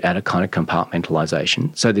good at a kind of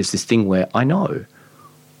compartmentalization. So there's this thing where I know.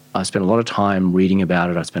 I spent a lot of time reading about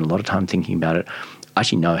it. I spent a lot of time thinking about it. I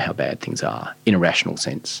actually know how bad things are in a rational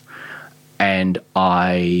sense. And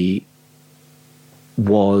I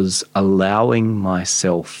was allowing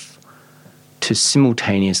myself to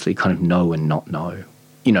simultaneously kind of know and not know.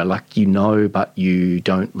 You know, like you know, but you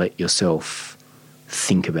don't let yourself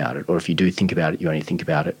think about it. Or if you do think about it, you only think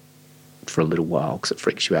about it for a little while because it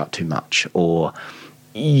freaks you out too much. Or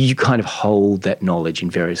you kind of hold that knowledge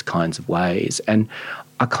in various kinds of ways. And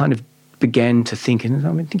I kind of began to think, and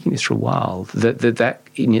I've been thinking this for a while, that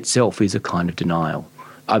in itself is a kind of denial.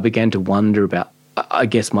 I began to wonder about, I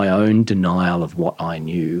guess, my own denial of what I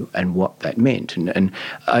knew and what that meant. And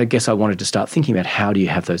I guess I wanted to start thinking about how do you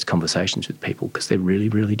have those conversations with people, because they're really,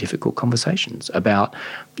 really difficult conversations about,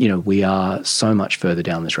 you know, we are so much further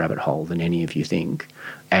down this rabbit hole than any of you think.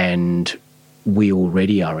 And we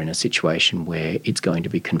already are in a situation where it's going to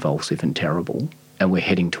be convulsive and terrible, and we're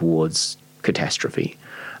heading towards catastrophe,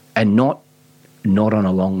 and not on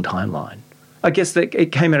a long timeline. I guess that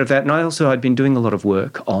it came out of that. And I'd been doing a lot of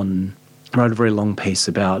work on, I wrote a very long piece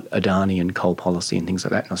about Adani and coal policy and things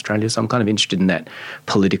like that in Australia. So I'm kind of interested in that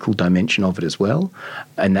political dimension of it as well,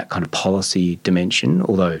 and that kind of policy dimension,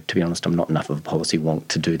 although, to be honest, I'm not enough of a policy wonk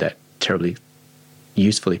to do that terribly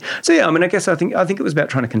usefully. So yeah, I mean, I guess I think it was about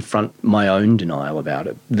trying to confront my own denial about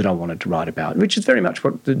it that I wanted to write about, which is very much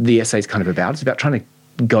what the essay is kind of about. It's about trying to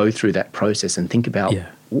go through that process and think about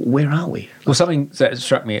where are we? Well, something that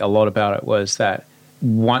struck me a lot about it was that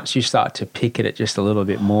once you start to pick at it just a little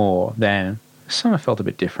bit more, then some felt a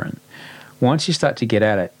bit different. Once you start to get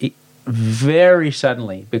at it, it very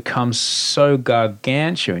suddenly becomes so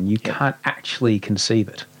gargantuan you can't actually conceive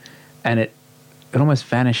it. And it almost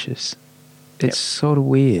vanishes. It's sort of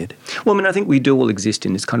weird. Well, I mean, I think we do all exist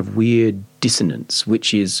in this kind of weird dissonance,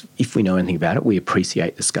 which is, if we know anything about it, we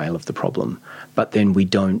appreciate the scale of the problem, but then we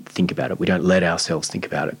don't think about it. We don't let ourselves think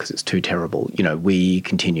about it because it's too terrible. You know, we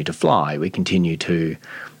continue to fly. We continue to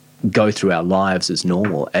go through our lives as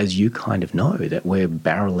normal, as you kind of know that we're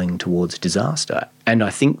barreling towards disaster. And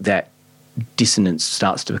I think that dissonance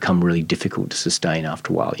starts to become really difficult to sustain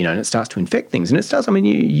after a while, you know, and it starts to infect things. And it starts, I mean,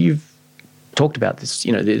 you've talked about this,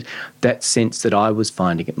 you know, that sense that I was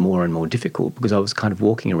finding it more and more difficult because I was kind of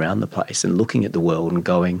walking around the place and looking at the world and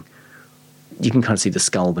going, you can kind of see the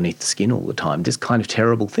skull beneath the skin all the time. This kind of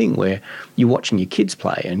terrible thing where you're watching your kids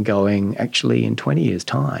play and going, actually, in 20 years'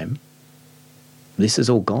 time, this is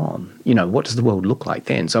all gone. You know, what does the world look like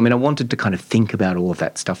then? So, I mean, I wanted to kind of think about all of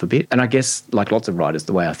that stuff a bit. And I guess, like lots of writers,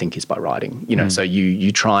 the way I think is by writing. You know, so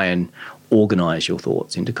you try and organise your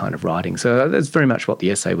thoughts into kind of writing. So that's very much what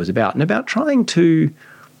the essay was about. And about trying to,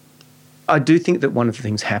 I do think that one of the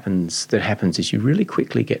things that happens is you really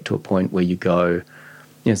quickly get to a point where you go, you know,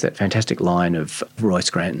 there's that fantastic line of Roy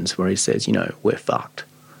Scranton's where he says, you know, we're fucked.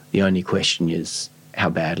 The only question is how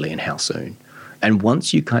badly and how soon. And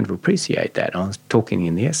once you kind of appreciate that, I was talking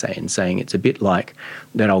in the essay and saying it's a bit like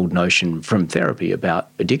that old notion from therapy about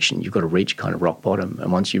addiction. You've got to reach kind of rock bottom.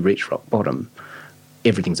 And once you reach rock bottom,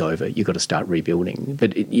 everything's over. You've got to start rebuilding.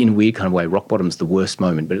 But in a weird kind of way, rock bottom's the worst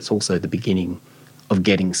moment, but it's also the beginning of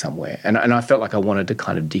getting somewhere. And I felt like I wanted to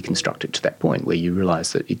kind of deconstruct it to that point where you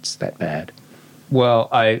realise that it's that bad. Well,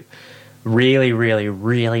 I really, really,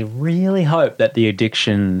 really, really hope that the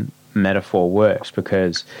addiction metaphor works,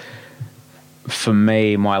 because for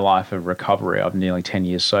me, my life of recovery, I'm nearly 10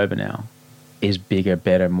 years sober now, is bigger,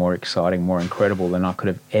 better, more exciting, more incredible than I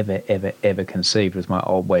could have ever conceived with my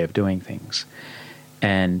old way of doing things.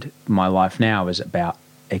 And my life now is about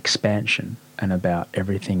expansion and about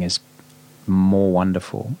everything is more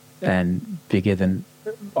wonderful and bigger than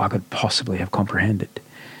I could possibly have comprehended.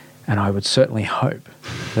 And I would certainly hope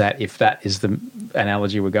that if that is the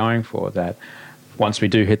analogy we're going for, that once we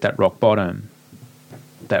do hit that rock bottom,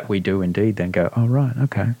 that we do indeed then go, oh, right,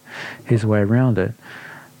 okay, here's a way around it.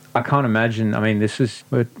 I can't imagine, I mean,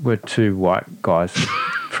 we're two white guys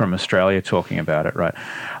from Australia talking about it, right?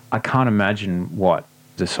 I can't imagine what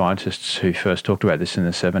the scientists who first talked about this in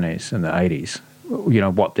the 70s and the 80s, you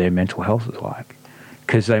know, what their mental health is like.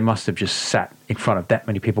 Because they must have just sat in front of that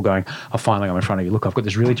many people going, oh, finally I'm in front of you. Look, I've got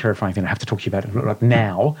this really terrifying thing I have to talk to you about. Like,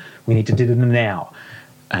 now, we need to do it now.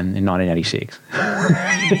 And in 1986,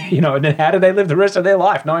 you know, and then how do they live the rest of their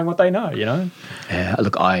life knowing what they know, you know? Yeah,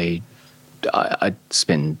 look, I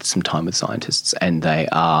spend some time with scientists and they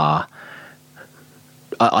are,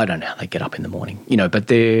 I don't know how they get up in the morning, you know, but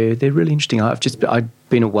they're really interesting. I've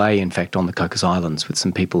been away, in fact, on the Cocos Islands with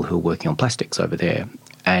some people who are working on plastics over there.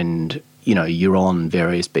 And, you know, you're on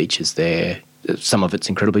various beaches there. Some of it's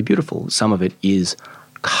incredibly beautiful. Some of it is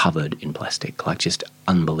covered in plastic, like just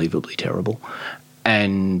unbelievably terrible.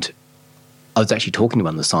 And I was actually talking to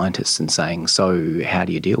one of the scientists and saying, so how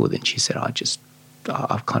do you deal with it? And she said,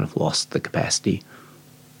 I've kind of lost the capacity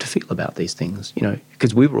to feel about these things, you know,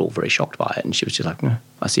 because we were all very shocked by it. And she was just like, no,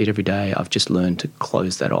 I see it every day. I've just learned to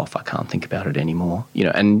close that off. I can't think about it anymore, you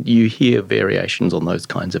know, and you hear variations on those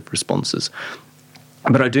kinds of responses.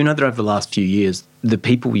 But I do know that over the last few years, the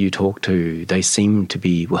people you talk to, they seem to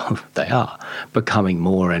be, well, they are becoming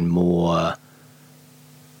more and more.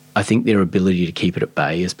 I think their ability to keep it at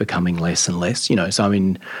bay is becoming less and less, you know. So, I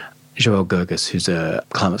mean, Joelle Gerges, who's a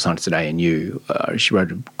climate scientist at ANU, she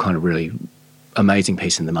wrote a kind of really amazing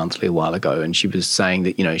piece in The Monthly a while ago, and she was saying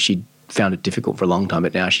that, you know, she found it difficult for a long time,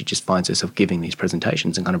 but now she just finds herself giving these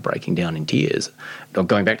presentations and kind of breaking down in tears, or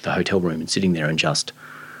going back to the hotel room and sitting there and just,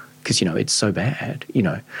 because, you know, it's so bad, you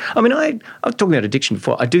know. I mean, I was talking about addiction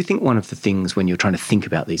before. I do think one of the things when you're trying to think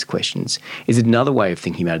about these questions is another way of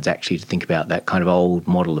thinking about it is actually to think about that kind of old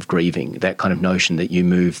model of grieving, that kind of notion that you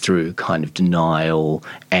move through kind of denial,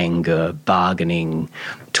 anger, bargaining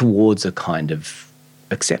towards a kind of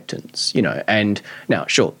acceptance, you know. And now,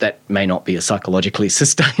 sure, that may not be a psychologically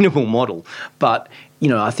sustainable model, but, you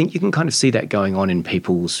know, I think you can kind of see that going on in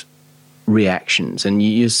people's reactions. And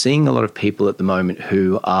you're seeing a lot of people at the moment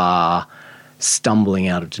who are stumbling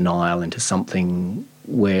out of denial into something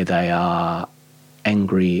where they are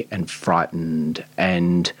angry and frightened,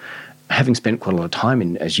 and having spent quite a lot of time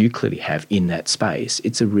in, as you clearly have, in that space,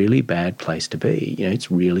 it's a really bad place to be. You know,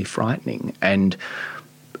 it's really frightening. And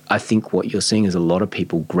I think what you're seeing is a lot of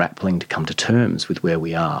people grappling to come to terms with where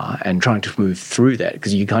we are and trying to move through that,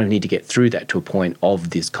 because you kind of need to get through that to a point of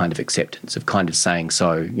this kind of acceptance, of kind of saying,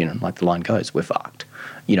 so, you know, like the line goes, we're fucked,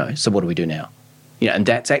 you know, so what do we do now? You know, and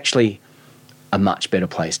that's actually a much better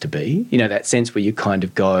place to be, you know, that sense where you kind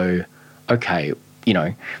of go, okay, you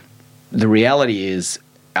know, the reality is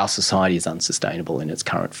our society is unsustainable in its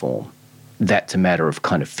current form. That's a matter of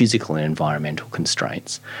kind of physical and environmental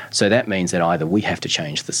constraints. So that means that either we have to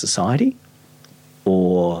change the society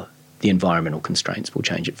or the environmental constraints will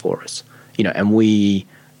change it for us. You know, and we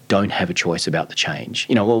don't have a choice about the change.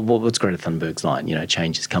 You know, well, what's Greta Thunberg's line? You know,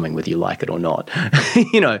 change is coming whether you like it or not.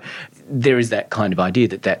 You know, there is that kind of idea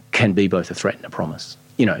that that can be both a threat and a promise.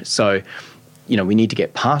 You know, so, you know, we need to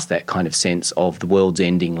get past that kind of sense of the world's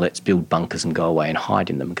ending, let's build bunkers and go away and hide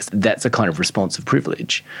in them, because that's a kind of response of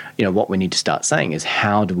privilege. You know, what we need to start saying is,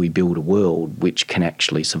 how do we build a world which can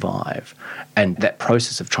actually survive? And that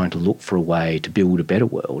process of trying to look for a way to build a better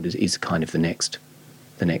world is kind of the next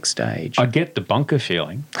stage. I get the bunker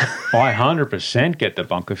feeling. I 100% get the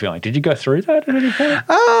bunker feeling. Did you go through that at any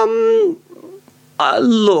point?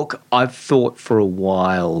 Look, I've thought for a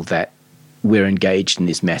while that we're engaged in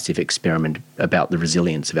this massive experiment about the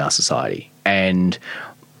resilience of our society. And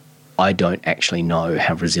I don't actually know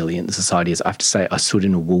how resilient the society is. I have to say, I stood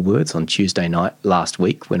in a Woolworths on Tuesday night last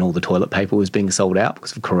week when all the toilet paper was being sold out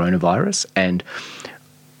because of coronavirus, and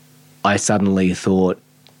I suddenly thought,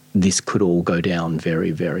 this could all go down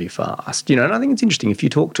very, very fast. You know, and I think it's interesting. If you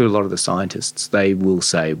talk to a lot of the scientists, they will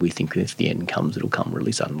say, we think if the end comes, it'll come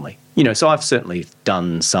really suddenly. You know, so I've certainly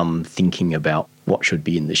done some thinking about what should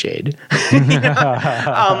be in the shed. But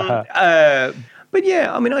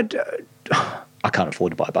yeah, I mean, I can't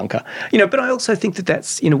afford to buy a bunker. You know, but I also think that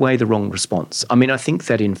that's in a way the wrong response. I mean, I think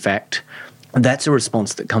that in fact, that's a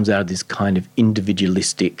response that comes out of this kind of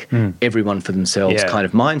individualistic, everyone for themselves kind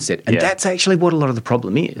of mindset. And that's actually what a lot of the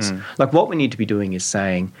problem is. Like, what we need to be doing is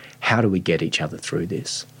saying, how do we get each other through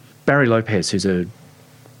this? Barry Lopez, who's a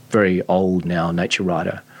very old now nature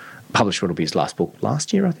writer, published what'll be his last book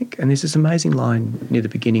last year, I think. And there's this amazing line near the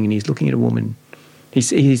beginning, and he's looking at a woman.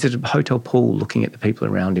 He's at a hotel pool looking at the people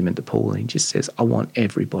around him at the pool, and he just says, I want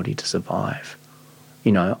everybody to survive.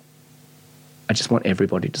 You know, I just want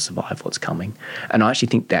everybody to survive what's coming. And I actually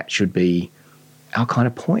think that should be our kind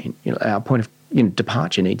of point. You know, our point of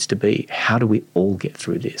departure needs to be, how do we all get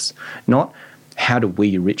through this? Not how do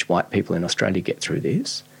we rich white people in Australia get through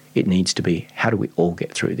this? It needs to be, how do we all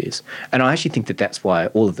get through this? And I actually think that that's why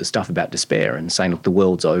all of the stuff about despair and saying, look, the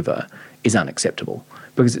world's over is unacceptable.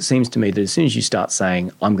 Because it seems to me that as soon as you start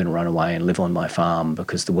saying, I'm going to run away and live on my farm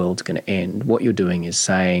because the world's going to end, what you're doing is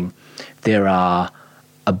saying there are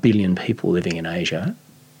 1 billion people living in Asia,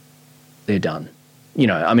 they're done. You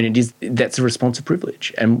know, I mean, that's a response of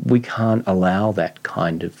privilege, and we can't allow that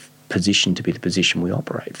kind of position to be the position we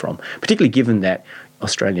operate from, particularly given that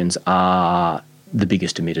Australians are the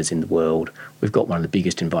biggest emitters in the world. We've got one of the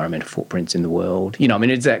biggest environmental footprints in the world. You know, I mean,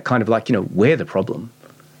 it's that kind of like, you know, we're the problem.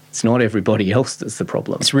 It's not everybody else that's the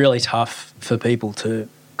problem. It's really tough for people to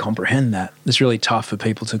comprehend that. It's really tough for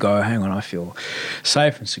people to go, hang on, I feel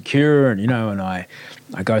safe and secure, and and I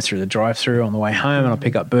go through the drive-through on the way home and I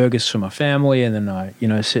pick up burgers for my family, and then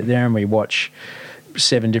I sit there and we watch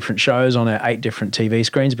 7 different shows on our 8 different TV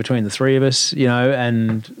screens between the 3 of us,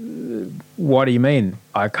 and what do you mean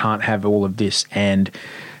I can't have all of this? And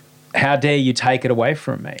how dare you take it away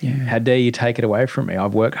from me? Yeah. How dare you take it away from me?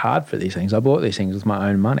 I've worked hard for these things. I bought these things with my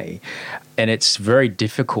own money. And it's very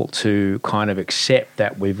difficult to kind of accept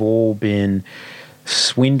that we've all been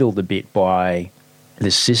swindled a bit by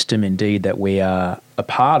the system, indeed, that we are a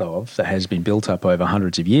part of, that has been built up over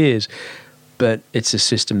hundreds of years. But it's a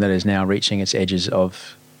system that is now reaching its edges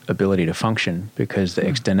of ability to function, because the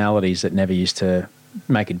externalities that never used to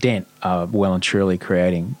make a dent are well and truly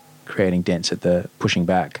creating dents at the pushing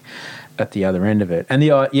back at the other end of it. And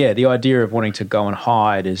the idea of wanting to go and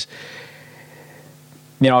hide is,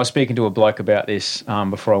 I was speaking to a bloke about this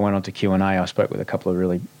before I went on to Q&A. I spoke with a couple of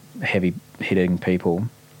really heavy-hitting people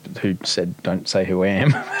who said, don't say who I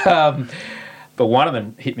am. But one of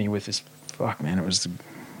them hit me with this,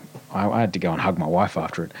 I had to go and hug my wife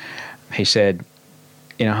after it. He said,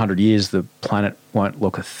 in 100 years, the planet won't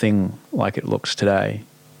look a thing like it looks today.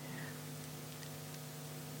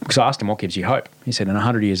 Because I asked him, what gives you hope? He said, in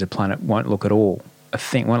 100 years, the planet won't look won't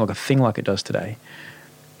look a thing like it does today.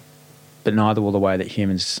 But neither will the way that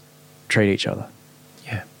humans treat each other.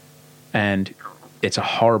 Yeah. And it's a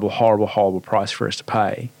horrible, horrible, horrible price for us to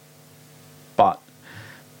pay. But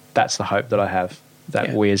that's the hope that I have,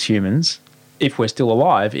 that we as humans, if we're still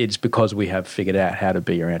alive, it's because we have figured out how to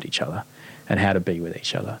be around each other and how to be with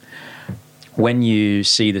each other. When you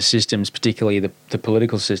see the systems, particularly the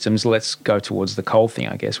political systems, let's go towards the coal thing,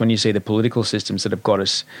 I guess. When you see the political systems that have got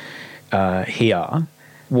us here,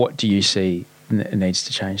 what do you see needs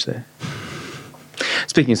to change there?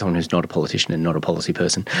 Speaking as someone who's not a politician and not a policy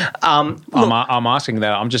person, I'm asking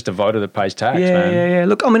that. I'm just a voter that pays tax, man. Yeah.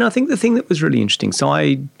 Look, I think the thing that was really interesting, so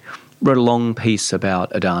I wrote a long piece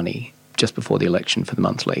about Adani just before the election for the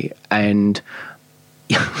Monthly, and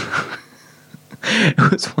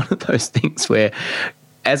it was one of those things where,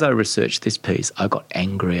 as I researched this piece, I got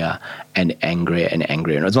angrier and angrier and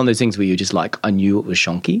angrier. And it was one of those things where you're just like, I knew it was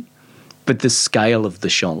shonky, but the scale of the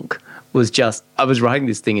shonk was just, I was writing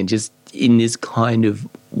this thing and just in this kind of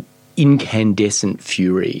incandescent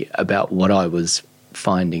fury about what I was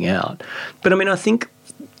finding out. But I think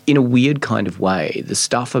in a weird kind of way, the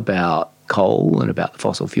stuff about coal and about the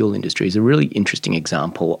fossil fuel industry is a really interesting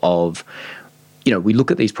example of, we look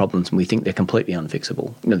at these problems and we think they're completely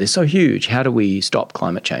unfixable. They're so huge. How do we stop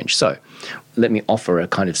climate change? So let me offer a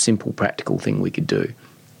kind of simple, practical thing we could do.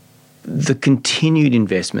 The continued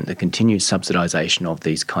investment, the continued subsidisation of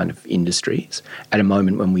these kind of industries at a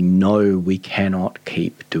moment when we know we cannot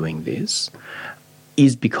keep doing this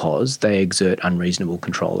is because they exert unreasonable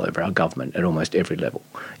control over our government at almost every level.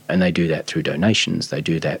 And they do that through donations, they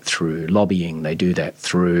do that through lobbying, they do that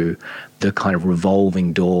through the kind of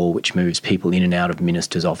revolving door which moves people in and out of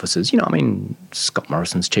ministers' offices. Scott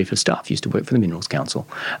Morrison's chief of staff used to work for the Minerals Council.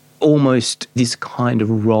 Almost this kind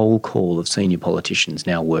of roll call of senior politicians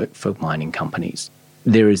now work for mining companies.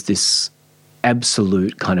 There is this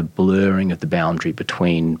absolute kind of blurring of the boundary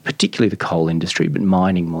between particularly the coal industry, but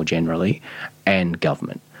mining more generally, and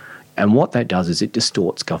government. And what that does is it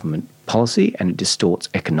distorts government policy and it distorts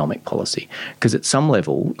economic policy, because at some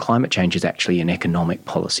level, climate change is actually an economic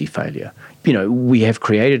policy failure. We have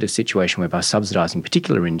created a situation where by subsidising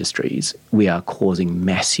particular industries, we are causing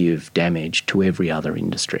massive damage to every other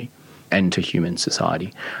industry and to human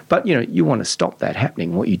society. But, you want to stop that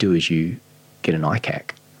happening. What you do is you get an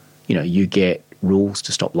ICAC. You get rules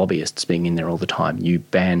to stop lobbyists being in there all the time. You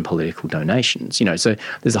ban political donations. So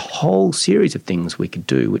there's a whole series of things we could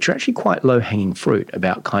do which are actually quite low-hanging fruit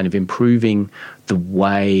about kind of improving the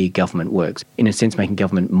way government works, in a sense making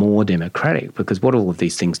government more democratic, because what all of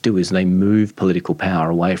these things do is they move political power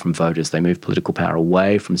away from voters, they move political power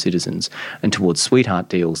away from citizens and towards sweetheart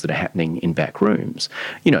deals that are happening in back rooms.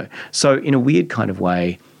 So in a weird kind of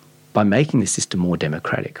way, by making the system more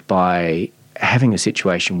democratic, by having a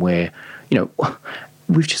situation where,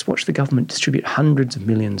 we've just watched the government distribute hundreds of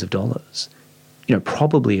millions of dollars,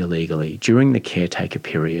 probably illegally during the caretaker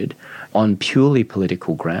period on purely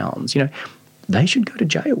political grounds, they should go to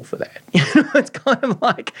jail for that. It's kind of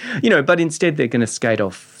like, but instead they're going to skate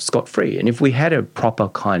off scot-free. And if we had a proper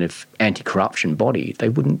kind of anti-corruption body, they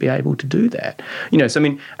wouldn't be able to do that.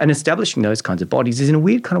 And establishing those kinds of bodies is in a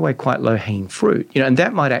weird kind of way quite low-hanging fruit, and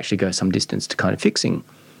that might actually go some distance to kind of fixing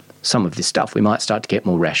some of this stuff. We might start to get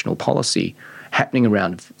more rational policy happening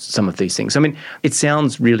around some of these things. I mean, it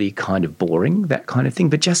sounds really kind of boring, that kind of thing,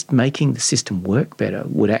 but just making the system work better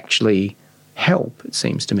would actually help, it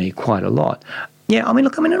seems to me, quite a lot. Yeah, I mean,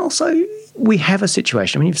 look, and also we have a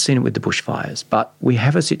situation, I mean, you've seen it with the bushfires, but we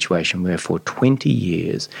have a situation where for 20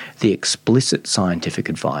 years the explicit scientific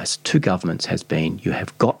advice to governments has been you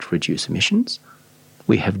have got to reduce emissions,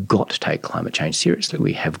 we have got to take climate change seriously,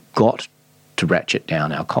 we have got to ratchet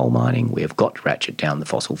down our coal mining, we have got to ratchet down the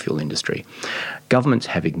fossil fuel industry. Governments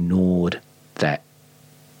have ignored that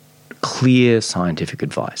clear scientific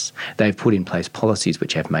advice. They've put in place policies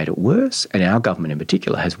which have made it worse, and our government in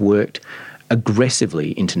particular has worked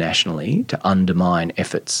aggressively internationally to undermine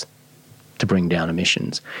efforts to bring down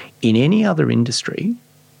emissions. In any other industry,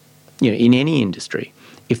 in any industry,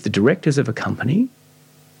 if the directors of a company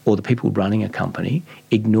or the people running a company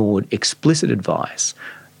ignored explicit advice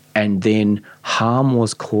and then harm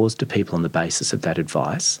was caused to people on the basis of that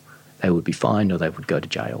advice, they would be fined or they would go to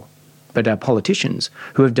jail. But our politicians,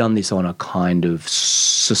 who have done this on a kind of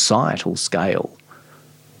societal scale,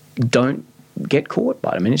 don't get caught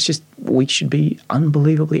by it. I mean, it's just, we should be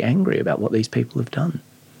unbelievably angry about what these people have done.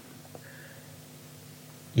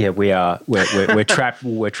 Yeah, we are. We're trapped.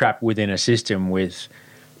 We're trapped within a system with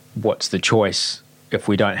what's the choice if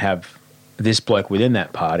we don't have this bloke within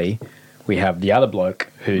that party, we have the other bloke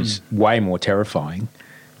who's way more terrifying.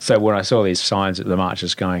 So when I saw these signs at the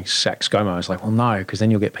marches going, sack ScoMo, I was like, well, no, because then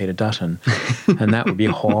you'll get Peter Dutton, and that would be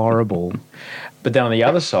horrible. But then on the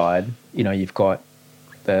other side, you've got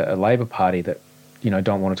a Labor Party that,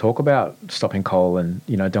 don't want to talk about stopping coal and,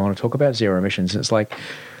 don't want to talk about zero emissions. And it's like,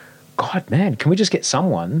 God, man, can we just get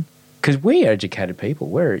someone? Because we're educated people.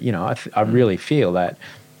 We're, I really feel that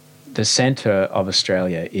the centre of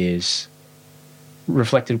Australia is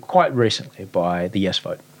reflected quite recently by the yes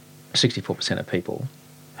vote. 64% of people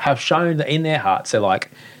have shown that in their hearts, they're like,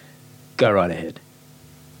 go right ahead.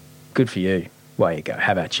 Good for you. Way you go.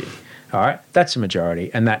 How about you? All right? That's a majority.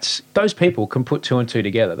 And those people can put two and two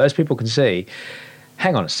together. Those people can see,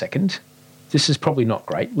 hang on a second, this is probably not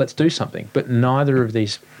great. Let's do something. But neither of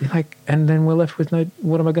these, and then we're left with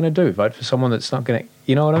what am I going to do? Vote for someone that's not going to,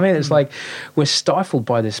 you know what I mean? It's like we're stifled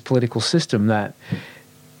by this political system that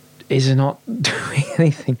is not doing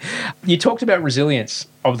anything. You talked about resilience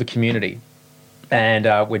of the community. And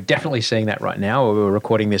we're definitely seeing that right now. We're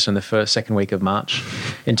recording this in the second week of March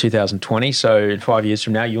in 2020. So in 5 years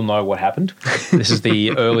from now, you'll know what happened. This is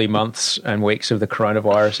the early months and weeks of the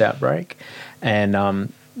coronavirus outbreak.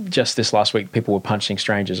 And just this last week, people were punching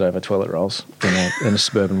strangers over toilet rolls in a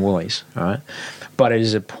suburban Woolies. All right, but it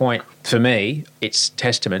is a point, for me, it's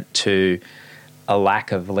testament to a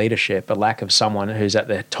lack of leadership, a lack of someone who's at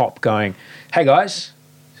the top going, hey guys,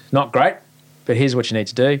 not great, but here's what you need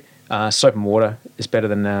to do. Soap and water is better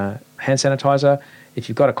than hand sanitizer. If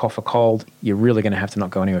you've got a cough or cold, you're really going to have to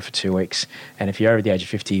not go anywhere for 2 weeks. And if you're over the age of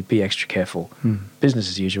 50, be extra careful. Business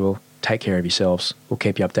as usual. Take care of yourselves. We'll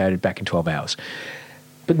keep you updated back in 12 hours.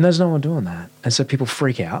 But there's no one doing that. And so people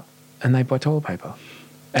freak out and they buy toilet paper.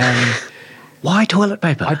 And why toilet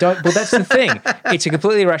paper? Well, that's the thing. It's a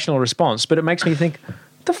completely irrational response, but it makes me think,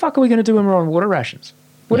 what the fuck are we going to do when we're on water rations?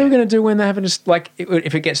 What are we going to do when they're having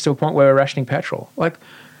if it gets to a point where we're rationing petrol?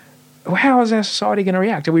 How is our society going to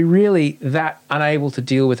react? Are we really that unable to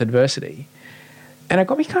deal with adversity? And it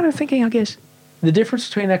got me kind of thinking, I guess, the difference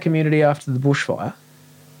between our community after the bushfires,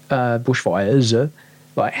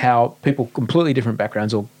 like how people completely different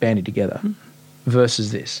backgrounds all banded together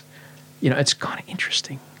versus this. It's kind of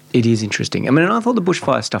interesting. It is interesting. I mean, and I thought the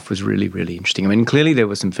bushfire stuff was really, really interesting. I mean, clearly there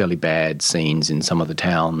were some fairly bad scenes in some of the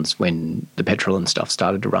towns when the petrol and stuff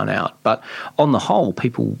started to run out. But on the whole,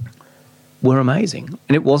 people were amazing.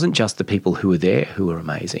 And it wasn't just the people who were there who were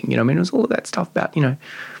amazing. It was all of that stuff about,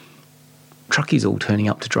 truckies all turning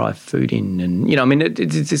up to drive food in. And,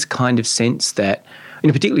 it's this kind of sense that,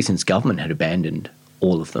 particularly since government had abandoned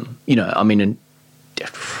all of them, and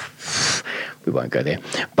we won't go there.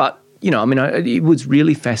 But, it was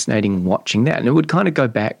really fascinating watching that. And it would kind of go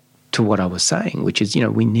back to what I was saying, which is,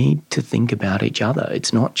 we need to think about each other.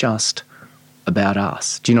 It's not just about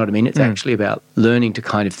us. Do you know what I mean? It's actually about learning to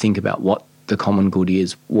kind of think about what the common good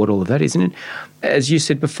is, what all of that is. And as you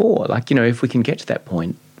said before, if we can get to that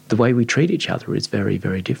point, the way we treat each other is very,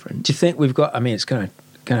 very different. Do you think we've got, it's going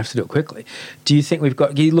to have to do it quickly. Do you think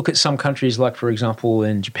you look at some countries like, for example,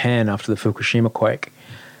 in Japan after the Fukushima quake,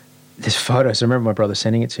 there's photos, I remember my brother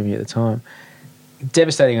sending it to me at the time,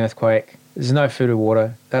 devastating earthquake, there's no food or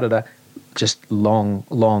water, just long,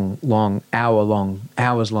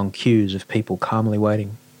 hours-long queues of people calmly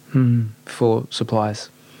waiting for supplies.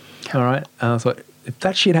 All right? And I thought, if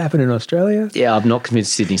that shit happened in Australia, Yeah, I've not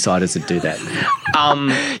convinced Sydney-siders to do that.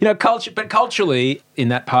 culturally in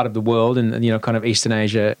that part of the world, and kind of Eastern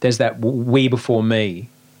Asia, there's that we before me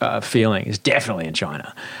feeling. It's definitely in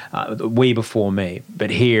China, we before me, but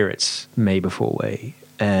here it's me before we.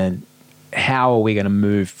 And how are we going to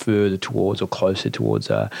move further towards or closer towards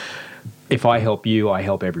if I help you, I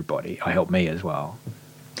help everybody, I help me as well?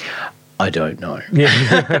 I don't know.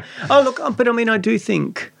 Yeah. Oh, look, but I mean, I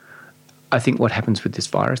think what happens with this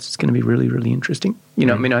virus is going to be really, really interesting.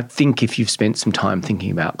 I mean, I think if you've spent some time thinking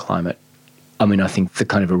about climate, I mean, I think the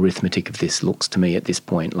kind of arithmetic of this looks to me at this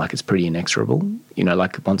point like it's pretty inexorable.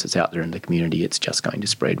 Like once it's out there in the community, it's just going to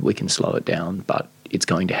spread. We can slow it down, but it's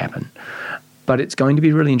going to happen. But it's going to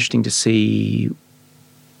be really interesting to see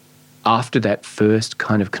after that first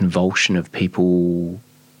kind of convulsion of people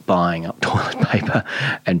buying up toilet paper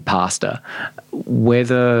and pasta,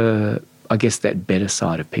 whether, I guess, that better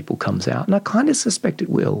side of people comes out. And I kind of suspect it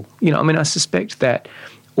will. I mean, I suspect that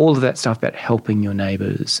all of that stuff about helping your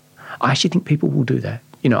neighbours, I actually think people will do that.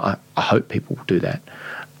 I hope people will do that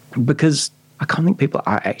because I kind of think people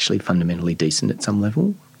are actually fundamentally decent at some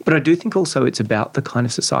level. But I do think also it's about the kind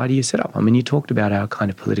of society you set up. I mean, you talked about our kind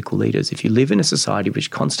of political leaders. If you live in a society which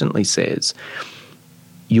constantly says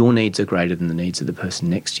your needs are greater than the needs of the person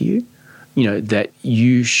next to you, that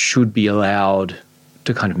you should be allowed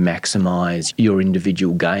to kind of maximise your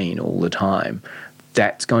individual gain all the time,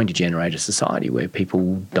 that's going to generate a society where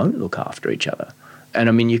people don't look after each other. And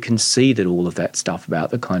I mean, you can see that all of that stuff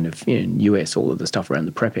about the kind of, in US, all of the stuff around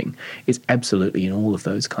the prepping is absolutely in all of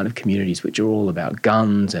those kind of communities which are all about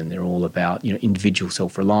guns and they're all about, individual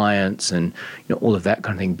self-reliance and, all of that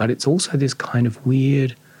kind of thing. But it's also this kind of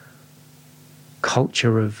weird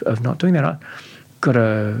culture of not doing that. I got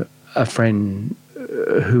a friend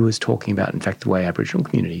who was talking about, in fact, the way Aboriginal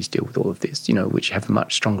communities deal with all of this, which have a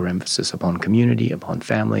much stronger emphasis upon community, upon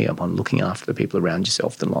family, upon looking after the people around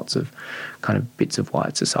yourself than lots of kind of bits of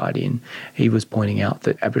white society. And he was pointing out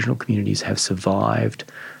that Aboriginal communities have survived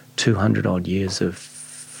 200-odd years of,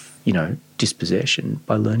 dispossession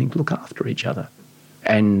by learning to look after each other.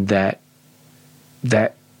 And that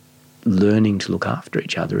learning to look after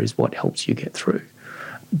each other is what helps you get through.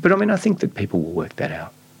 But, I mean, I think that people will work that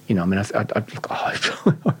out. I mean, I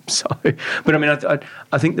hope so. But, I mean,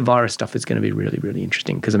 I think the virus stuff is going to be really, really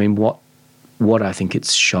interesting because, I mean, what I think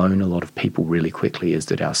it's shown a lot of people really quickly is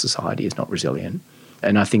that our society is not resilient.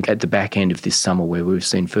 And I think at the back end of this summer where we've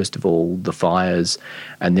seen, first of all, the fires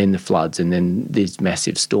and then the floods and then these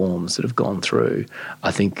massive storms that have gone through,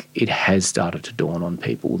 I think it has started to dawn on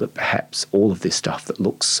people that perhaps all of this stuff that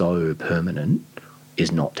looks so permanent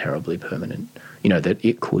is not terribly permanent. That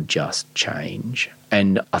it could just change.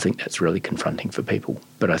 And I think that's really confronting for people.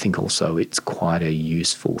 But I think also it's quite a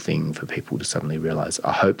useful thing for people to suddenly realise.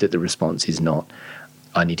 I hope that the response is not,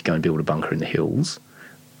 I need to go and build a bunker in the hills.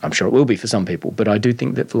 I'm sure it will be for some people. But I do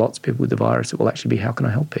think that for lots of people with the virus, it will actually be, how can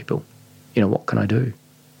I help people? What can I do?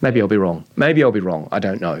 Maybe I'll be wrong. I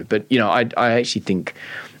don't know. But, I actually think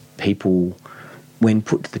people, when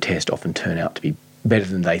put to the test, often turn out to be better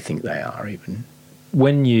than they think they are even.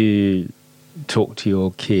 When you talk to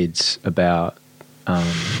your kids about,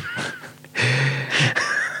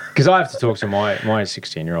 because I have to talk to my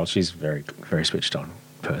 16-year-old. She's a very, very switched on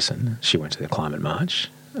person. She went to the climate march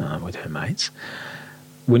with her mates.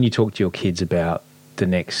 When you talk to your kids about the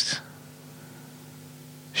next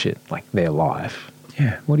shit, like their life,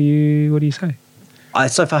 what do you say? I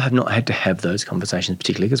so far have not had to have those conversations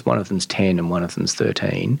particularly because one of them's 10 and one of them's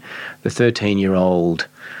 13. The 13-year-old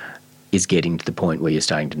is getting to the point where you're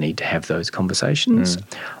starting to need to have those conversations.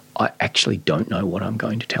 I actually don't know what I'm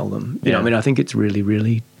going to tell them. I mean, I think it's really,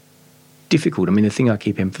 really difficult. I mean, the thing I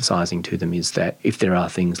keep emphasising to them is that if there are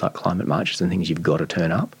things like climate marches and things, you've got to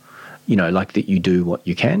turn up, like that you do what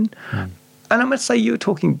you can. And I must say, you were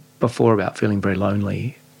talking before about feeling very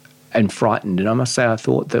lonely and frightened. And I must say, I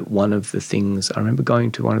thought that one of the things, I remember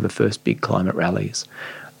going to one of the first big climate rallies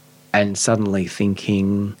and suddenly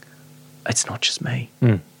thinking, it's not just me.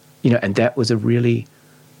 And that was a really,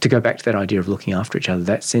 to go back to that idea of looking after each other,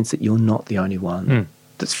 that sense that you're not the only one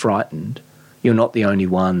that's frightened. You're not the only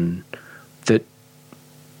one that,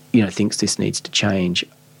 thinks this needs to change.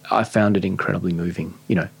 I found it incredibly moving.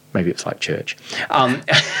 Maybe it's like church.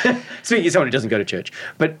 Speaking of someone who doesn't go to church.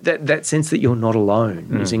 But that sense that you're not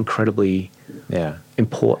alone is incredibly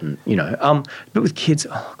important, But with kids,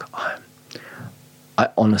 I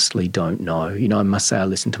honestly don't know. I must say I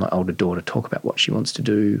listen to my older daughter talk about what she wants to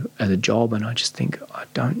do as a job and I just think, I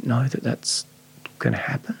don't know that that's going to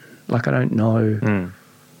happen. Like, I don't know.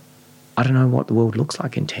 I don't know what the world looks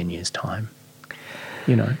like in 10 years' time,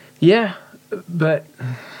 Yeah, but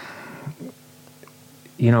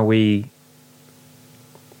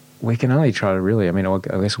we can only try to really, I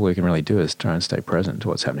guess all we can really do is try and stay present to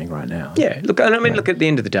what's happening right now. Yeah, look, at the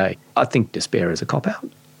end of the day, I think despair is a cop-out.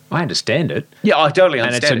 I understand it. Yeah, I totally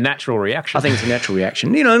understand And it's a natural reaction. I think it's a natural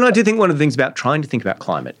reaction. And I do think one of the things about trying to think about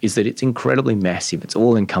climate is that it's incredibly massive. It's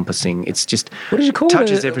all-encompassing. It's just what did you call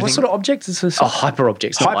touches it? everything. What sort of object is this?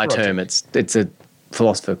 Hyper-object. It's not my Hyper-object. term. It's a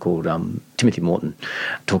philosopher called Timothy Morton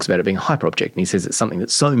talks about it being a hyper-object, and he says it's something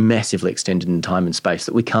that's so massively extended in time and space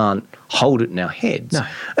that we can't hold it in our heads. No.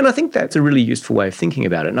 And I think that's a really useful way of thinking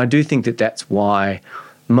about it. And I do think that that's why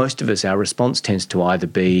most of us, our response tends to either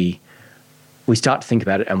be we start to think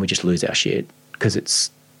about it and we just lose our shit because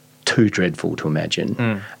it's too dreadful to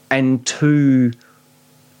imagine. And two,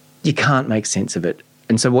 you can't make sense of it.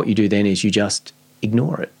 And so what you do then is you just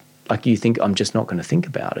ignore it. Like you think, I'm just not going to think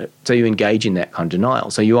about it. So you engage in that kind of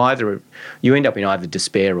denial. So you end up in either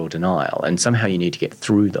despair or denial, and somehow you need to get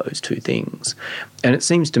through those two things. And it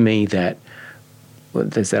seems to me that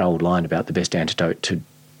there's that old line about the best antidote to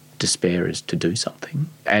despair is to do something.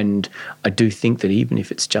 And I do think that even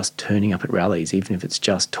if it's just turning up at rallies, even if it's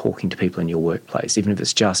just talking to people in your workplace, even if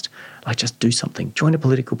it's just do something, join a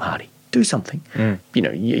political party, do something.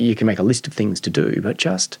 You can make a list of things to do, but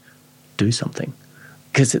just do something.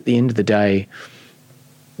 Because at the end of the day,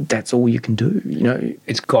 that's all you can do.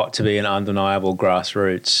 It's got to be an undeniable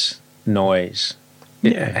grassroots noise.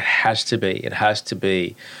 It has to be. It has to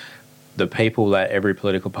be the people that every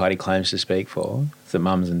political party claims to speak for, the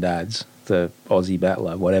mums and dads, the Aussie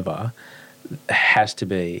battler, whatever, has to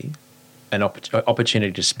be an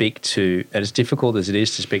opportunity to speak to, as difficult as it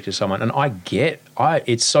is to speak to someone. And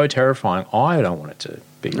it's so terrifying. I don't want it to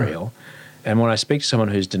be real. And when I speak to someone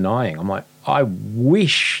who's denying, I'm like, I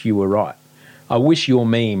wish you were right. I wish your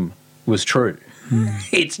meme was true.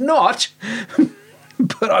 It's not,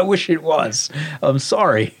 but I wish it was. I'm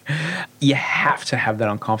sorry. You have to have that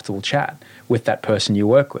uncomfortable chat with that person you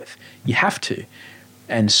work with. You have to.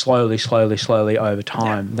 And slowly over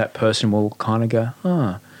time, that person will kind of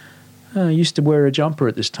go, I used to wear a jumper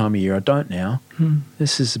at this time of year. I don't now.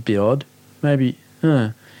 This is a bit odd. Maybe,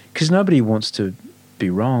 because nobody wants to be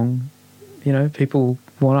wrong. People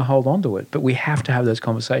want to hold on to it, but we have to have those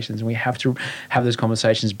conversations, and we have to have those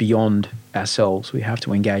conversations beyond ourselves. We have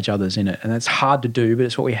to engage others in it, and that's hard to do, but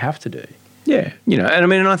it's what we have to do. Yeah,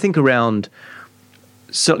 and I think around,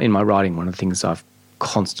 certainly in my writing, one of the things I've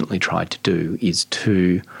constantly tried to do is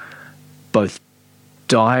to both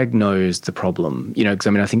diagnose the problem, because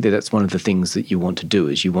I think that's one of the things that you want to do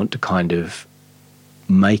is you want to kind of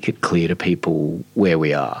make it clear to people where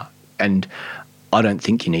we are. And I don't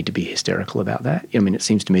think you need to be hysterical about that. It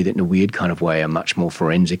seems to me that in a weird kind of way, a much more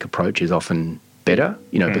forensic approach is often better,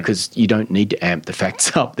 because you don't need to amp the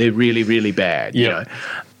facts up. They're really, really bad,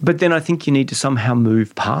 But then I think you need to somehow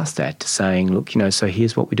move past that to saying, look, so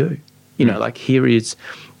here's what we do.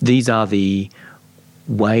 These are the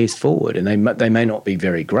ways forward, and they may not be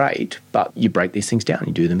very great, but you break these things down,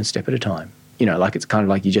 you do them a step at a time. It's kind of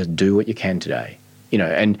like you just do what you can today.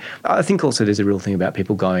 And I think also there's a real thing about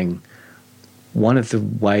people going, one of the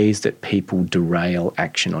ways that people derail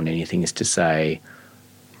action on anything is to say,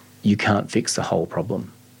 you can't fix the whole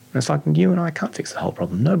problem. And it's like, you and I can't fix the whole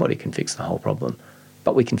problem. Nobody can fix the whole problem.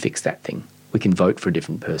 But we can fix that thing. We can vote for a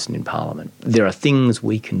different person in Parliament. There are things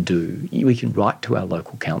we can do. We can write to our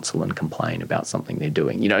local council and complain about something they're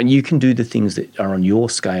doing. And you can do the things that are on your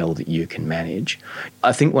scale that you can manage.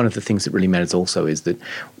 I think one of the things that really matters also is that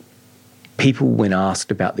people, when asked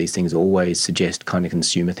about these things, always suggest kind of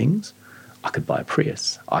consumer things. I could buy a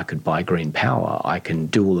Prius, I could buy green power, I can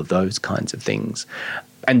do all of those kinds of things.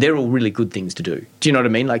 And they're all really good things to do. Do you know what I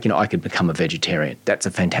mean? I could become a vegetarian. That's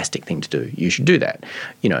a fantastic thing to do. You should do that,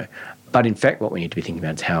 But in fact, what we need to be thinking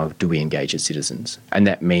about is how do we engage as citizens? And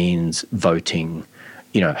that means voting,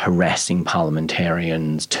 harassing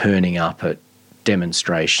parliamentarians, turning up at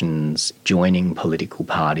demonstrations, joining political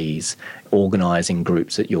parties, organising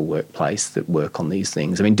groups at your workplace that work on these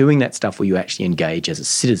things. Doing that stuff where you actually engage as a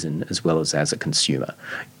citizen as well as a consumer.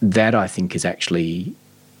 That, I think, is actually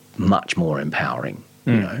much more empowering.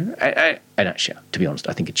 And actually, to be honest,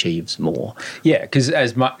 I think achieves more. Yeah, because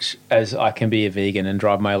as much as I can be a vegan and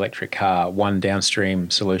drive my electric car, one downstream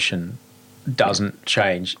solution doesn't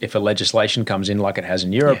change. If a legislation comes in like it has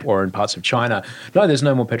in Europe or in parts of China, no, there's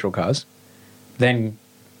no more petrol cars, then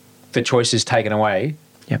the choice is taken away.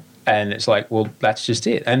 Yep. And it's like, well, that's just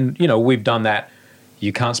it. And, we've done that.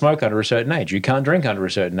 You can't smoke under a certain age. You can't drink under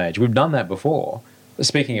a certain age. We've done that before.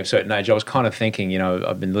 Speaking of certain age, I was kind of thinking,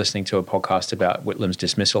 I've been listening to a podcast about Whitlam's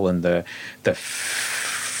dismissal and the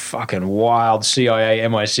fucking wild CIA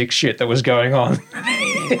MI6 shit that was going on.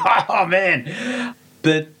 Oh, man.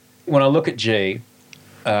 But when I look at G,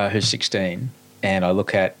 who's 16 and I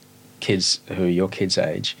look at kids who are your kids'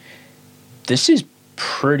 age, this is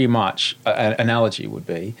pretty much, an analogy would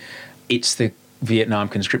be, it's the Vietnam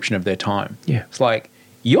conscription of their time. Yeah. It's like,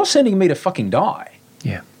 you're sending me to fucking die.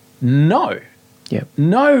 Yeah. No. Yeah.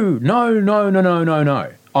 No.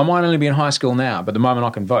 I might only be in high school now, but the moment I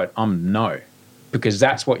can vote, I'm no. Because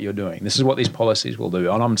that's what you're doing. This is what these policies will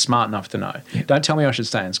do, and I'm smart enough to know. Yeah. Don't tell me I should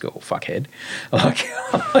stay in school, fuckhead. Like,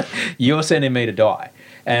 you're sending me to die.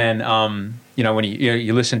 And, when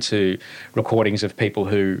you listen to recordings of people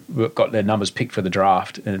who got their numbers picked for the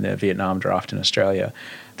draft, in their Vietnam draft in Australia,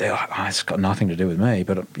 they're like, it's got nothing to do with me,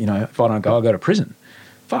 but, if I don't go, I'll go to prison.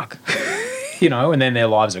 Fuck. And then their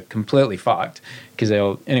lives are completely fucked because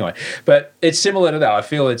anyway. But it's similar to that. I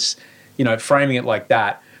feel it's, framing it like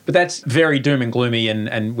that. But that's very doom and gloomy,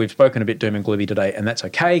 and we've spoken a bit doom and gloomy today, and that's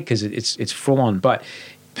okay because it's full on. But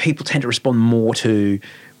people tend to respond more to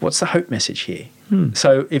what's the hope message here.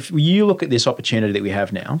 So if you look at this opportunity that we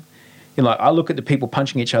have now, I look at the people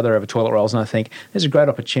punching each other over toilet rolls and I think there's a great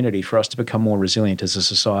opportunity for us to become more resilient as a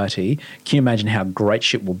society. Can you imagine how great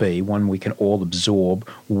shit will be when we can all absorb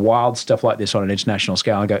wild stuff like this on an international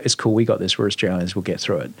scale and go, it's cool, we got this, we're Australians, we'll get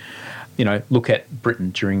through it. Look at Britain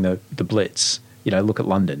during the Blitz. Look at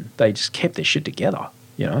London. They just kept their shit together.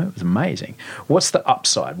 It was amazing. What's the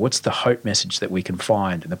upside? What's the hope message that we can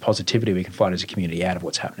find and the positivity we can find as a community out of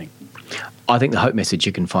what's happening? I think the hope message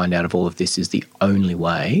you can find out of all of this is the only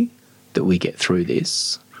way that we get through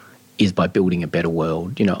this is by building a better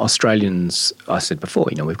world. Australians, I said before,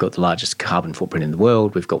 we've got the largest carbon footprint in the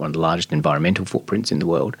world. We've got one of the largest environmental footprints in the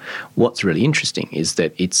world. What's really interesting is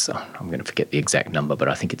that I'm going to forget the exact number, but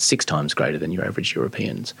I think it's 6 times greater than your average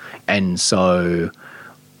Europeans. And so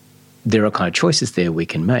there are kind of choices there we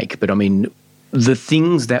can make. But the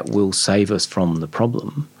things that will save us from the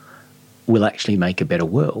problem will actually make a better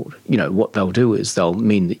world. What they'll do is they'll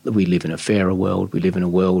mean that we live in a fairer world. We live in a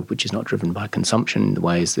world which is not driven by consumption in the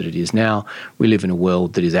ways that it is now. We live in a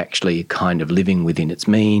world that is actually kind of living within its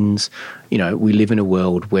means. We live in a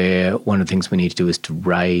world where one of the things we need to do is to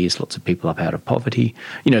raise lots of people up out of poverty.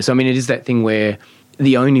 it is that thing where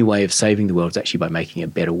the only way of saving the world is actually by making a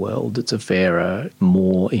better world. It's a fairer,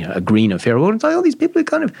 more, a greener, fairer world. And so all these people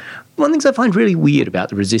are one of the things I find really weird about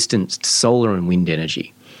the resistance to solar and wind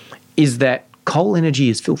energy is that coal energy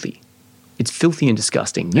is filthy. It's filthy and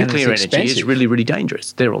disgusting. Nuclear energy is really, really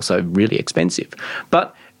dangerous. They're also really expensive.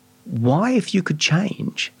 But why, if you could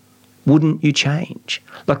change, wouldn't you change?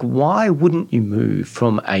 Why wouldn't you move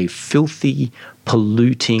from a filthy,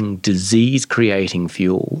 polluting, disease-creating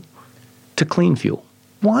fuel to clean fuel?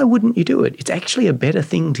 Why wouldn't you do it? It's actually a better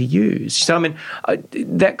thing to use. So,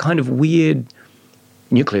 that kind of weird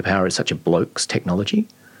nuclear power is such a bloke's technology.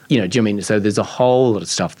 Do you mean? So there's a whole lot of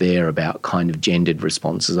stuff there about kind of gendered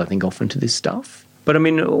responses, I think, often to this stuff. But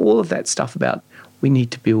all of that stuff about we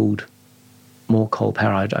need to build more coal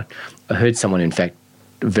power. I heard someone, in fact,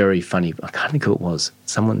 very funny, I can't think who it was,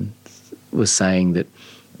 someone was saying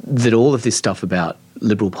that all of this stuff about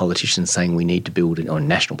Liberal politicians saying we need to build, or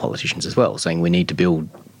national politicians as well, saying we need to build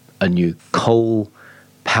a new coal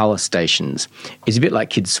power stations is a bit like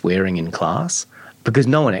kids swearing in class. Because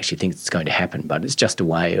no one actually thinks it's going to happen, but it's just a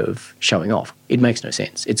way of showing off. It makes no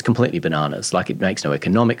sense. It's completely bananas. It makes no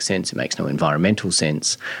economic sense, it makes no environmental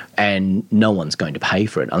sense, and no one's going to pay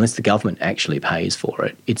for it. Unless the government actually pays for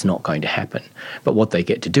it, it's not going to happen. But what they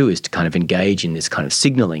get to do is to kind of engage in this kind of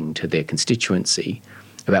signalling to their constituency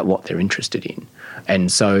about what they're interested in.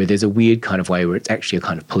 And so there's a weird kind of way where it's actually a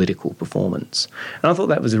kind of political performance. And I thought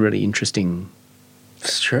that was a really interesting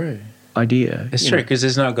idea. It's true, because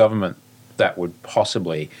there's no government that would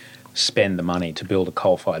possibly spend the money to build a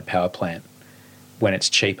coal-fired power plant when it's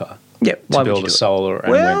cheaper to build a solar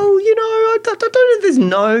and wind. I don't know if there's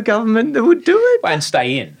no government that would do it. And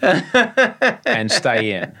stay in.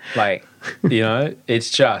 It's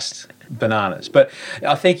just bananas. But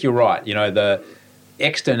I think you're right. The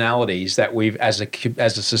externalities that we've, as a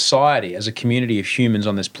society, as a community of humans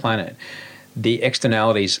on this planet, the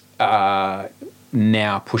externalities are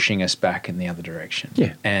now pushing us back in the other direction.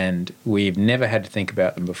 Yeah. And we've never had to think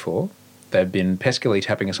about them before. They've been peskily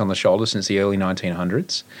tapping us on the shoulder since the early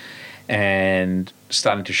 1900s and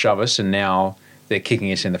starting to shove us, and now they're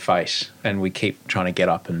kicking us in the face and we keep trying to get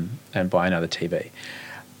up and buy another TV.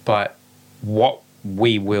 But what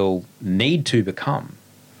we will need to become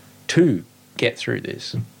to get through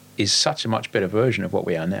this is such a much better version of what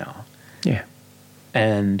we are now. Yeah.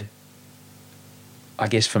 And I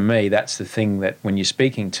guess for me, that's the thing that when you're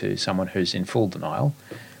speaking to someone who's in full denial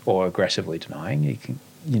or aggressively denying,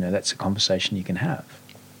 that's a conversation you can have.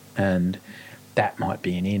 And that might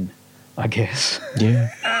be an in I guess.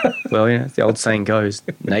 Yeah. Well, the old saying goes,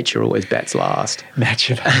 nature always bats last.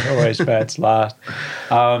 Nature always bats last.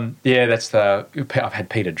 I've had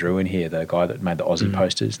Peter Drew in here, the guy that made the Aussie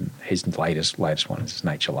posters, and his latest one is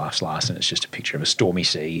Nature Laughs Last, and it's just a picture of a stormy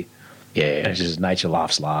sea. Yeah. And it's just Nature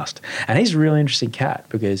Laughs Last. And he's a really interesting cat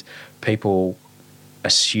because people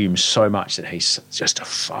assume so much that he's just a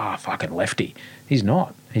fucking lefty. He's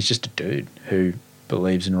not. He's just a dude who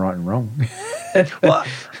believes in right and wrong. Well,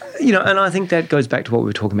 and I think that goes back to what we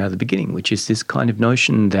were talking about at the beginning, which is this kind of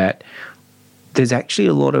notion that there's actually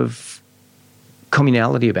a lot of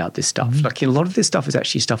communality about this stuff. Mm-hmm. Like a lot of this stuff is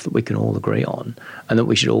actually stuff that we can all agree on and that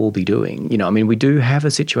we should all be doing. We do have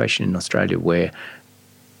a situation in Australia where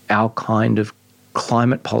our kind of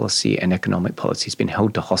climate policy and economic policy has been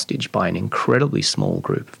held to hostage by an incredibly small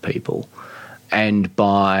group of people and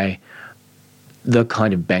by the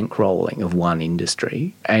kind of bankrolling of one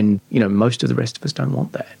industry. And, most of the rest of us don't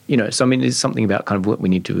want that. So there's something about kind of what we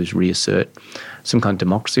need to do is reassert some kind of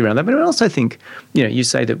democracy around that. But I also think, you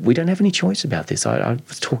say that we don't have any choice about this. I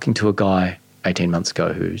was talking to a guy 18 months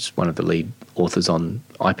ago who's one of the lead authors on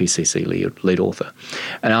IPCC, lead author.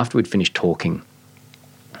 And after we'd finished talking,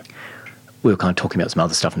 we were kind of talking about some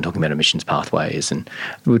other stuff and talking about emissions pathways, and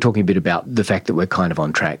we were talking a bit about the fact that we're kind of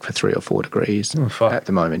on track for 3 or 4 degrees at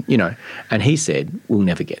the moment, And he said, we'll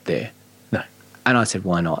never get there. No. And I said,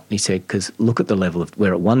 why not? And he said, because look at the level of,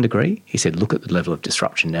 we're at 1 degree. He said, look at the level of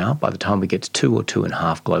disruption now. By the time we get to 2 or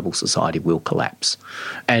 2.5, global society will collapse.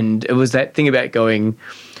 And it was that thing about going,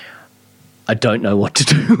 I don't know what to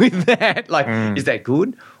do with that. Like, is that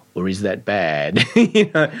good or is that bad?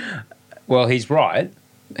 Well, he's right.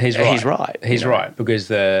 He's right because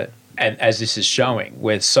and as this is showing,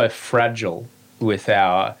 we're so fragile with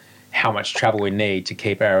how much travel we need to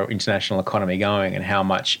keep our international economy going and how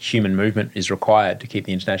much human movement is required to keep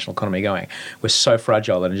the international economy going. We're so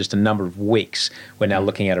fragile that in just a number of weeks, we're now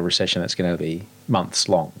looking at a recession that's going to be months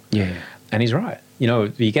long. Yeah. And he's right.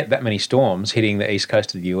 You get that many storms hitting the east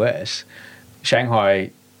coast of the US,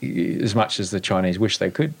 Shanghai, as much as the Chinese wish they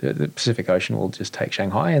could, the Pacific Ocean will just take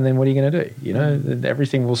Shanghai, and then what are you going to do?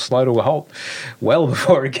 Everything will slow to a halt well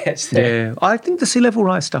before it gets there. Yeah, I think the sea level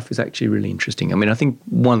rise stuff is actually really interesting. I think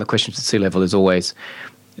one of the questions with sea level is always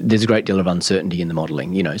there's a great deal of uncertainty in the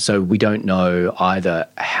modelling, so we don't know either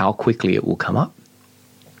how quickly it will come up.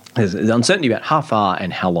 There's uncertainty about how far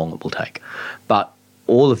and how long it will take. But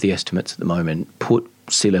all of the estimates at the moment put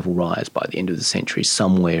sea level rise by the end of the century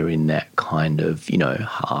somewhere in that kind of,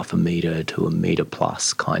 0.5 metre to 1 metre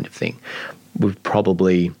plus kind of thing, with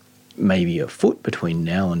probably maybe a foot between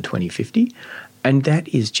now and 2050. And that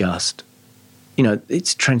is just,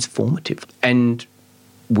 it's transformative. And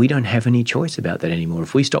we don't have any choice about that anymore.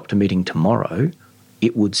 If we stopped emitting tomorrow,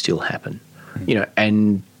 it would still happen,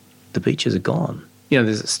 and the beaches are gone.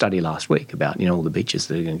 There's a study last week about, all the beaches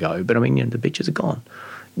that are going to go, but the beaches are gone.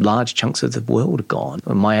 Large chunks of the world are gone.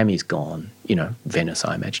 Miami's gone. Venice,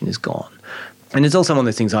 I imagine, is gone. And there's also one of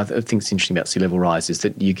the things I think is interesting about sea level rise is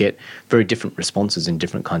that you get very different responses in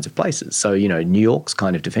different kinds of places. So, New York's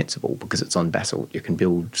kind of defensible because it's on basalt. You can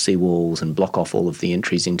build seawalls and block off all of the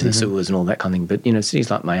entries into the sewers and all that kind of thing. But, cities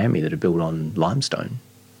like Miami that are built on limestone,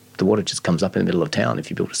 the water just comes up in the middle of town if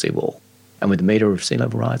you build a seawall. And with a metre of sea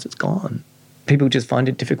level rise, it's gone. People just find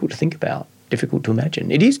it difficult to think about. Difficult to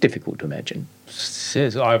imagine. It is difficult to imagine. It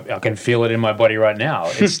is. I can feel it in my body right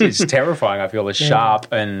now. It's terrifying. I feel a sharp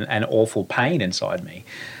and awful pain inside me.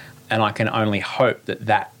 And I can only hope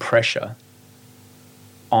that pressure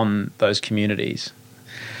on those communities,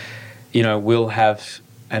 will have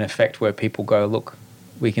an effect where people go, look,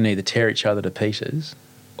 we can either tear each other to pieces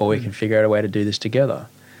or we can figure out a way to do this together.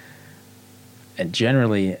 And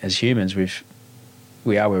generally, as humans,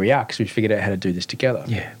 we are where we are because we've figured out how to do this together.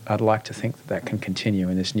 Yeah. I'd like to think that can continue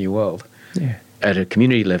in this new world. Yeah. At a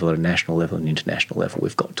community level, at a national level, and international level,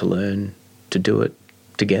 we've got to learn to do it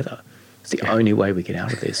together. It's the only way we get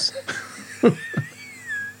out of this.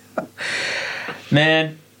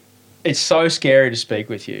 Man, it's so scary to speak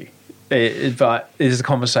with you. But these are the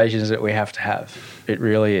conversations that we have to have. It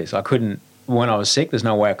really is. When I was sick, there's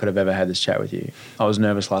no way I could have ever had this chat with you. I was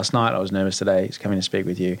nervous last night. I was nervous today. It's coming to speak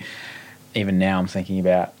with you. Even now I'm thinking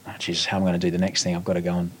about, Jesus, how am I going to do the next thing? I've got to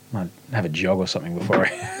go and have a jog or something before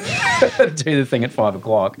I do the thing at 5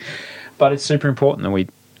 o'clock. But it's super important that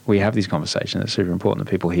we have these conversations. It's super important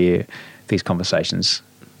that people hear these conversations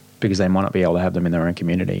because they might not be able to have them in their own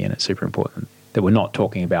community, and it's super important that we're not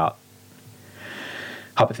talking about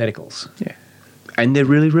hypotheticals. Yeah. And they're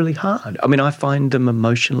really, really hard. I find them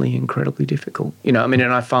emotionally incredibly difficult. And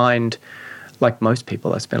I find, like most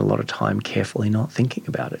people, I spend a lot of time carefully not thinking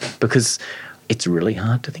about it because it's really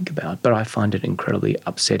hard to think about, but I find it incredibly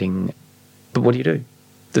upsetting. But what do?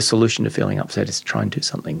 The solution to feeling upset is to try and do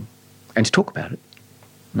something and to talk about it.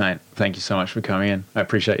 Mate, thank you so much for coming in. I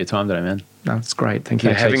appreciate your time today, man. No, it's great. Thank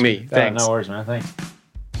you for having me. Thanks. No worries, man. Thanks.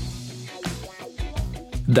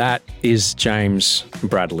 That is James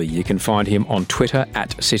Bradley. You can find him on Twitter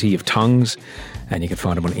at City of Tongues, and you can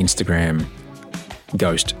find him on Instagram,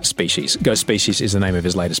 Ghost Species. Ghost Species is the name of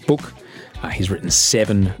his latest book. He's written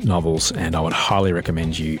 7 novels, and I would highly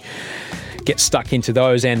recommend you get stuck into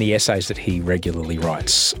those and the essays that he regularly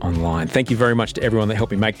writes online. Thank you very much to everyone that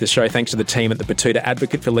helped me make this show. Thanks to the team at the Batuta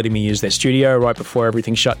Advocate for letting me use their studio right before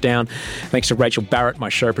everything shut down. Thanks to Rachel Barrett, my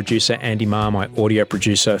show producer, Andy Marr, my audio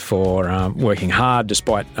producer, for working hard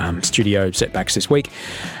despite studio setbacks this week.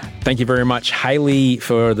 Thank you very much, Hayley,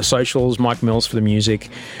 for the socials, Mike Mills for the music.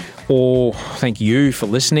 Thank you for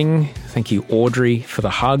listening. Thank you, Audrey, for the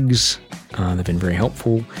hugs. They've been very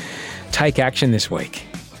helpful. Take action this week.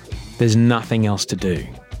 There's nothing else to do.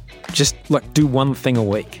 Just do one thing a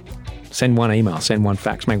week. Send one email, send one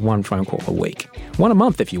fax, make one phone call a week. One a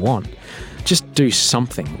month if you want. Just do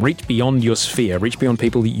something. Reach beyond your sphere. Reach beyond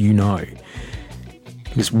people that you know.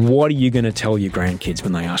 Because what are you going to tell your grandkids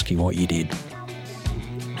when they ask you what you did?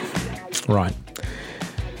 Right.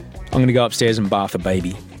 I'm going to go upstairs and bath a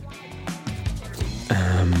baby.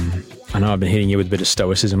 I know I've been hitting you with a bit of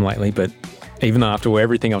stoicism lately, but even after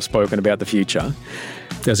everything I've spoken about the future,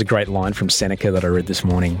 there's a great line from Seneca that I read this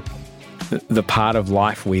morning. The part of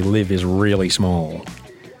life we live is really small,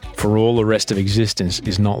 for all the rest of existence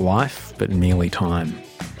is not life, but merely time.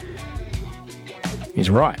 He's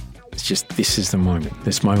right. It's just, this is the moment.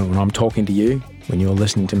 This moment when I'm talking to you, when you're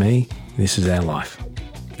listening to me, this is our life.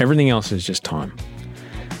 Everything else is just time.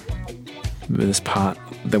 But this part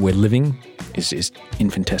that we're living is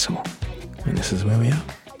infinitesimal. And this is where we are.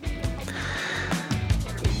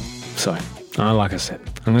 So, like I said,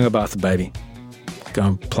 I'm going to go bath the baby. Go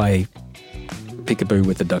and play peekaboo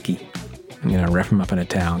with the ducky. I'm going to wrap him up in a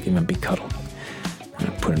towel, give him a big cuddle,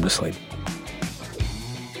 and put him to sleep.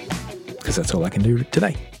 Because that's all I can do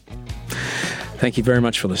today. Thank you very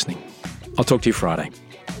much for listening. I'll talk to you Friday.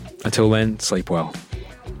 Until then, sleep well.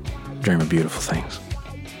 Dream of beautiful things.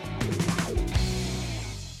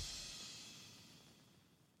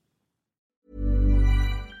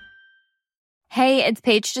 Hey, it's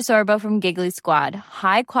Paige DeSorbo from Giggly Squad.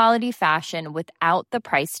 High quality fashion without the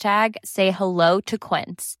price tag. Say hello to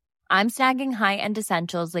Quince. I'm snagging high-end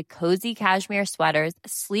essentials like cozy cashmere sweaters,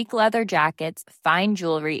 sleek leather jackets, fine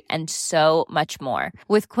jewelry, and so much more.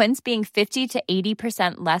 With Quince being 50 to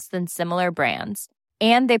 80% less than similar brands.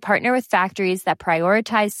 And they partner with factories that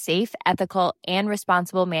prioritize safe, ethical, and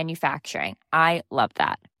responsible manufacturing. I love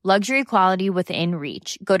that. Luxury quality within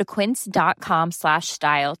reach. Go to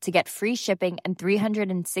quince.com/style to get free shipping and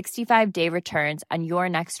 365-day returns on your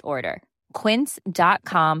next order.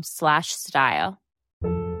 Quince.com/style.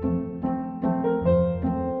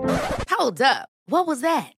 Hold up. What was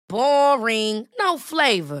that? Boring. No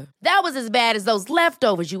flavor. That was as bad as those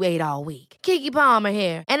leftovers you ate all week. Keke Palmer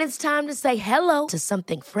here. And it's time to say hello to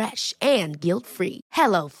something fresh and guilt-free.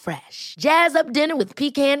 Hello Fresh. Jazz up dinner with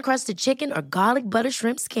pecan-crusted chicken or garlic butter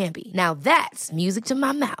shrimp scampi. Now that's music to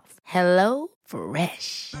my mouth. Hello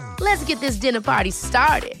Fresh. Let's get this dinner party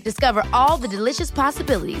started. Discover all the delicious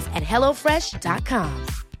possibilities at HelloFresh.com.